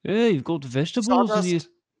 Yeah, you've got vegetables and you... Sawdust?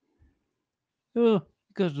 Oh, you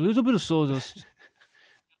got a little bit of sawdust.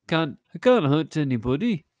 I can't hurt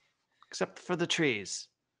anybody. Except for the trees.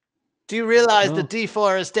 Do you realize the Oh.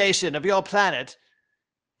 deforestation of your planet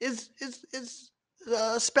is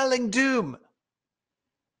spelling doom?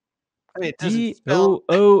 I mean, it doesn't spell...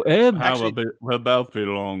 DOOM. We'll both be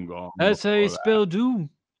long gone. That's how you before that. spell doom.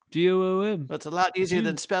 DOOM. It's a lot easier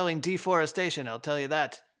than spelling deforestation, I'll tell you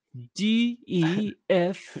that.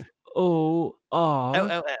 DEFORE.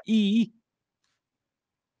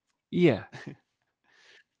 Yeah.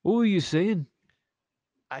 What were you saying?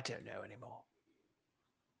 I don't know anymore.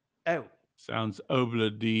 Oh. Sounds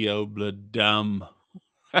obla dumb.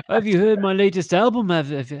 Have you heard my latest album?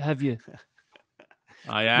 Have you?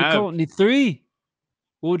 I have. McCartney 3.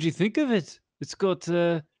 What did you think of it? It's got,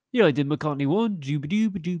 I did McCartney 1.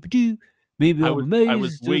 Doo-ba-doo-ba-doo-ba-doo. Maybe I'm amazed. I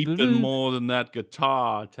was weeping more than that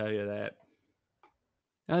guitar, I'll tell you that.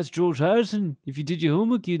 That's George Harrison. If you did your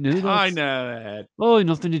homework, you'd know that. I know that. Oh,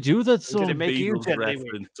 nothing to do with that song. Did it make you Beatles gently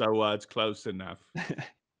reference, so it's close enough.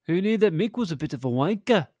 Who knew that Mick was a bit of a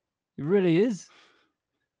wanker? He really is.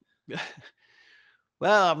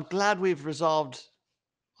 Well, I'm glad we've resolved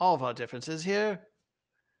all of our differences here.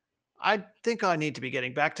 I think I need to be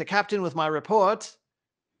getting back to Captain with my report.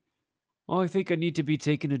 I think I need to be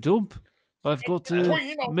taking a dump. I've got to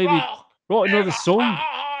Queen of maybe Rock. write another song.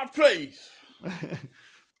 Please.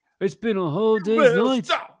 It's been a whole day's Well, night,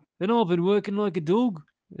 stop. and I've been working like a dog,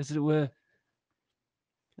 as it were.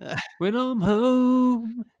 When I'm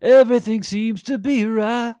home, everything seems to be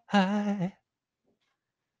right.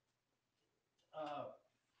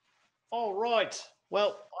 All right.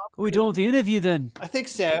 Well, Are we done with the interview then? I think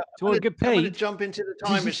so. Do I get I'm going to paid? jump into the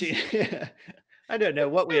time machine. I don't know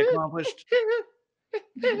what we accomplished.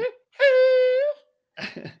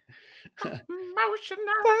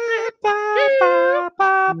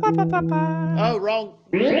 Oh, wrong.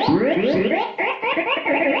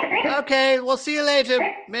 Okay, we'll see you later,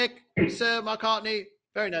 Mick, Sir McCartney.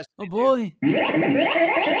 Very nice. Oh boy.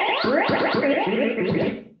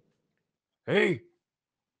 Hey,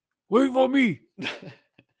 wait for me.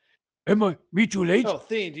 Am I me too late? Oh,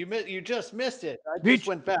 Thien, you just missed it. I Mitch. just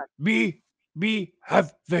went back. Me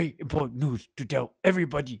have very important news to tell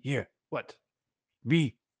everybody here. What?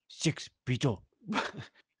 Me, 6 Beetle.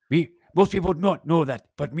 Most people not know that,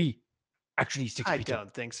 but me, actually 6 I Beetle.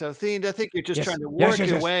 don't think so, Thien. I think you're just Yes, trying to yes, work yes,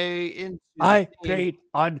 your yes. way into I the team. played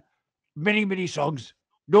on many songs.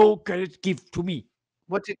 No credit give to me.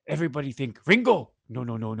 What did Everybody think Ringo.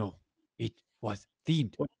 No. It was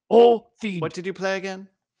themed. All themed. what did you play again?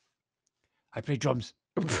 I play drums.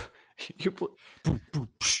 You pl- Boom, boom,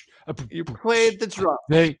 psh, boom, you boom, played psh. the drum.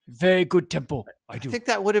 Very good tempo. I I do. think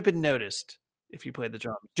that would have been noticed if you played the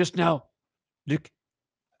drum. Just now, look,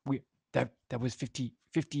 that was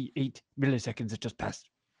 58 milliseconds that just passed.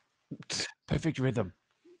 Perfect rhythm.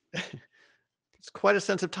 It's quite a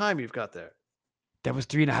sense of time you've got there. That was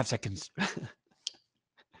 3.5 seconds.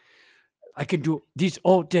 I can do this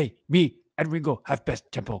all day. Me and Ringo have best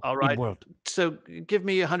tempo All in right. the world. So give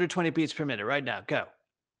me 120 beats per minute right now. Go.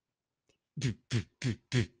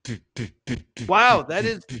 Wow,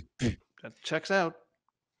 that checks out.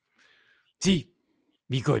 See,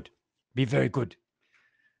 me good. Me very good.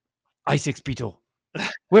 I 6 Beetle.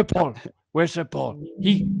 Where Paul? Where's Sir Paul?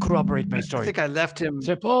 He corroborate my I story. think I left him.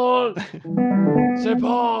 Sir Paul! Sir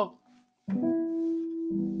Paul!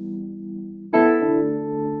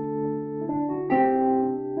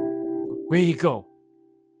 Where you go?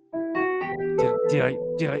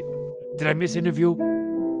 Did I miss interview?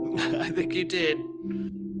 I think you did.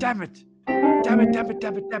 Damn it! I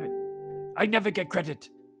never get credit.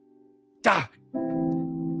 Da!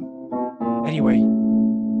 Anyway,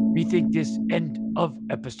 we think this end of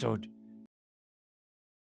episode.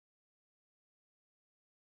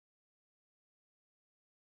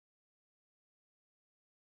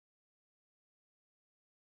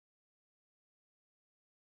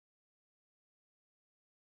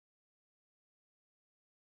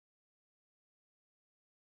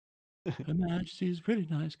 Her Majesty's a pretty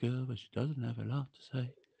nice girl, but she doesn't have a lot to say.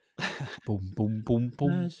 Boom, boom, boom, Her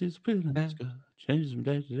boom. Majesty's a pretty nice girl. Changes from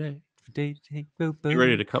day to day. Day to day, boom, boom. You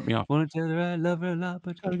ready to cut me off? Wanna tell her I love her a lot,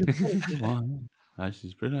 but Gotta get paid for one.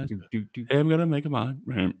 Majesty's a pretty nice do, girl. do, do. Hey, I'm gonna make a mine.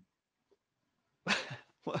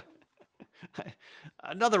 What?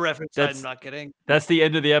 Another reference That's- I'm not getting. That's the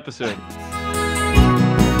end of the episode.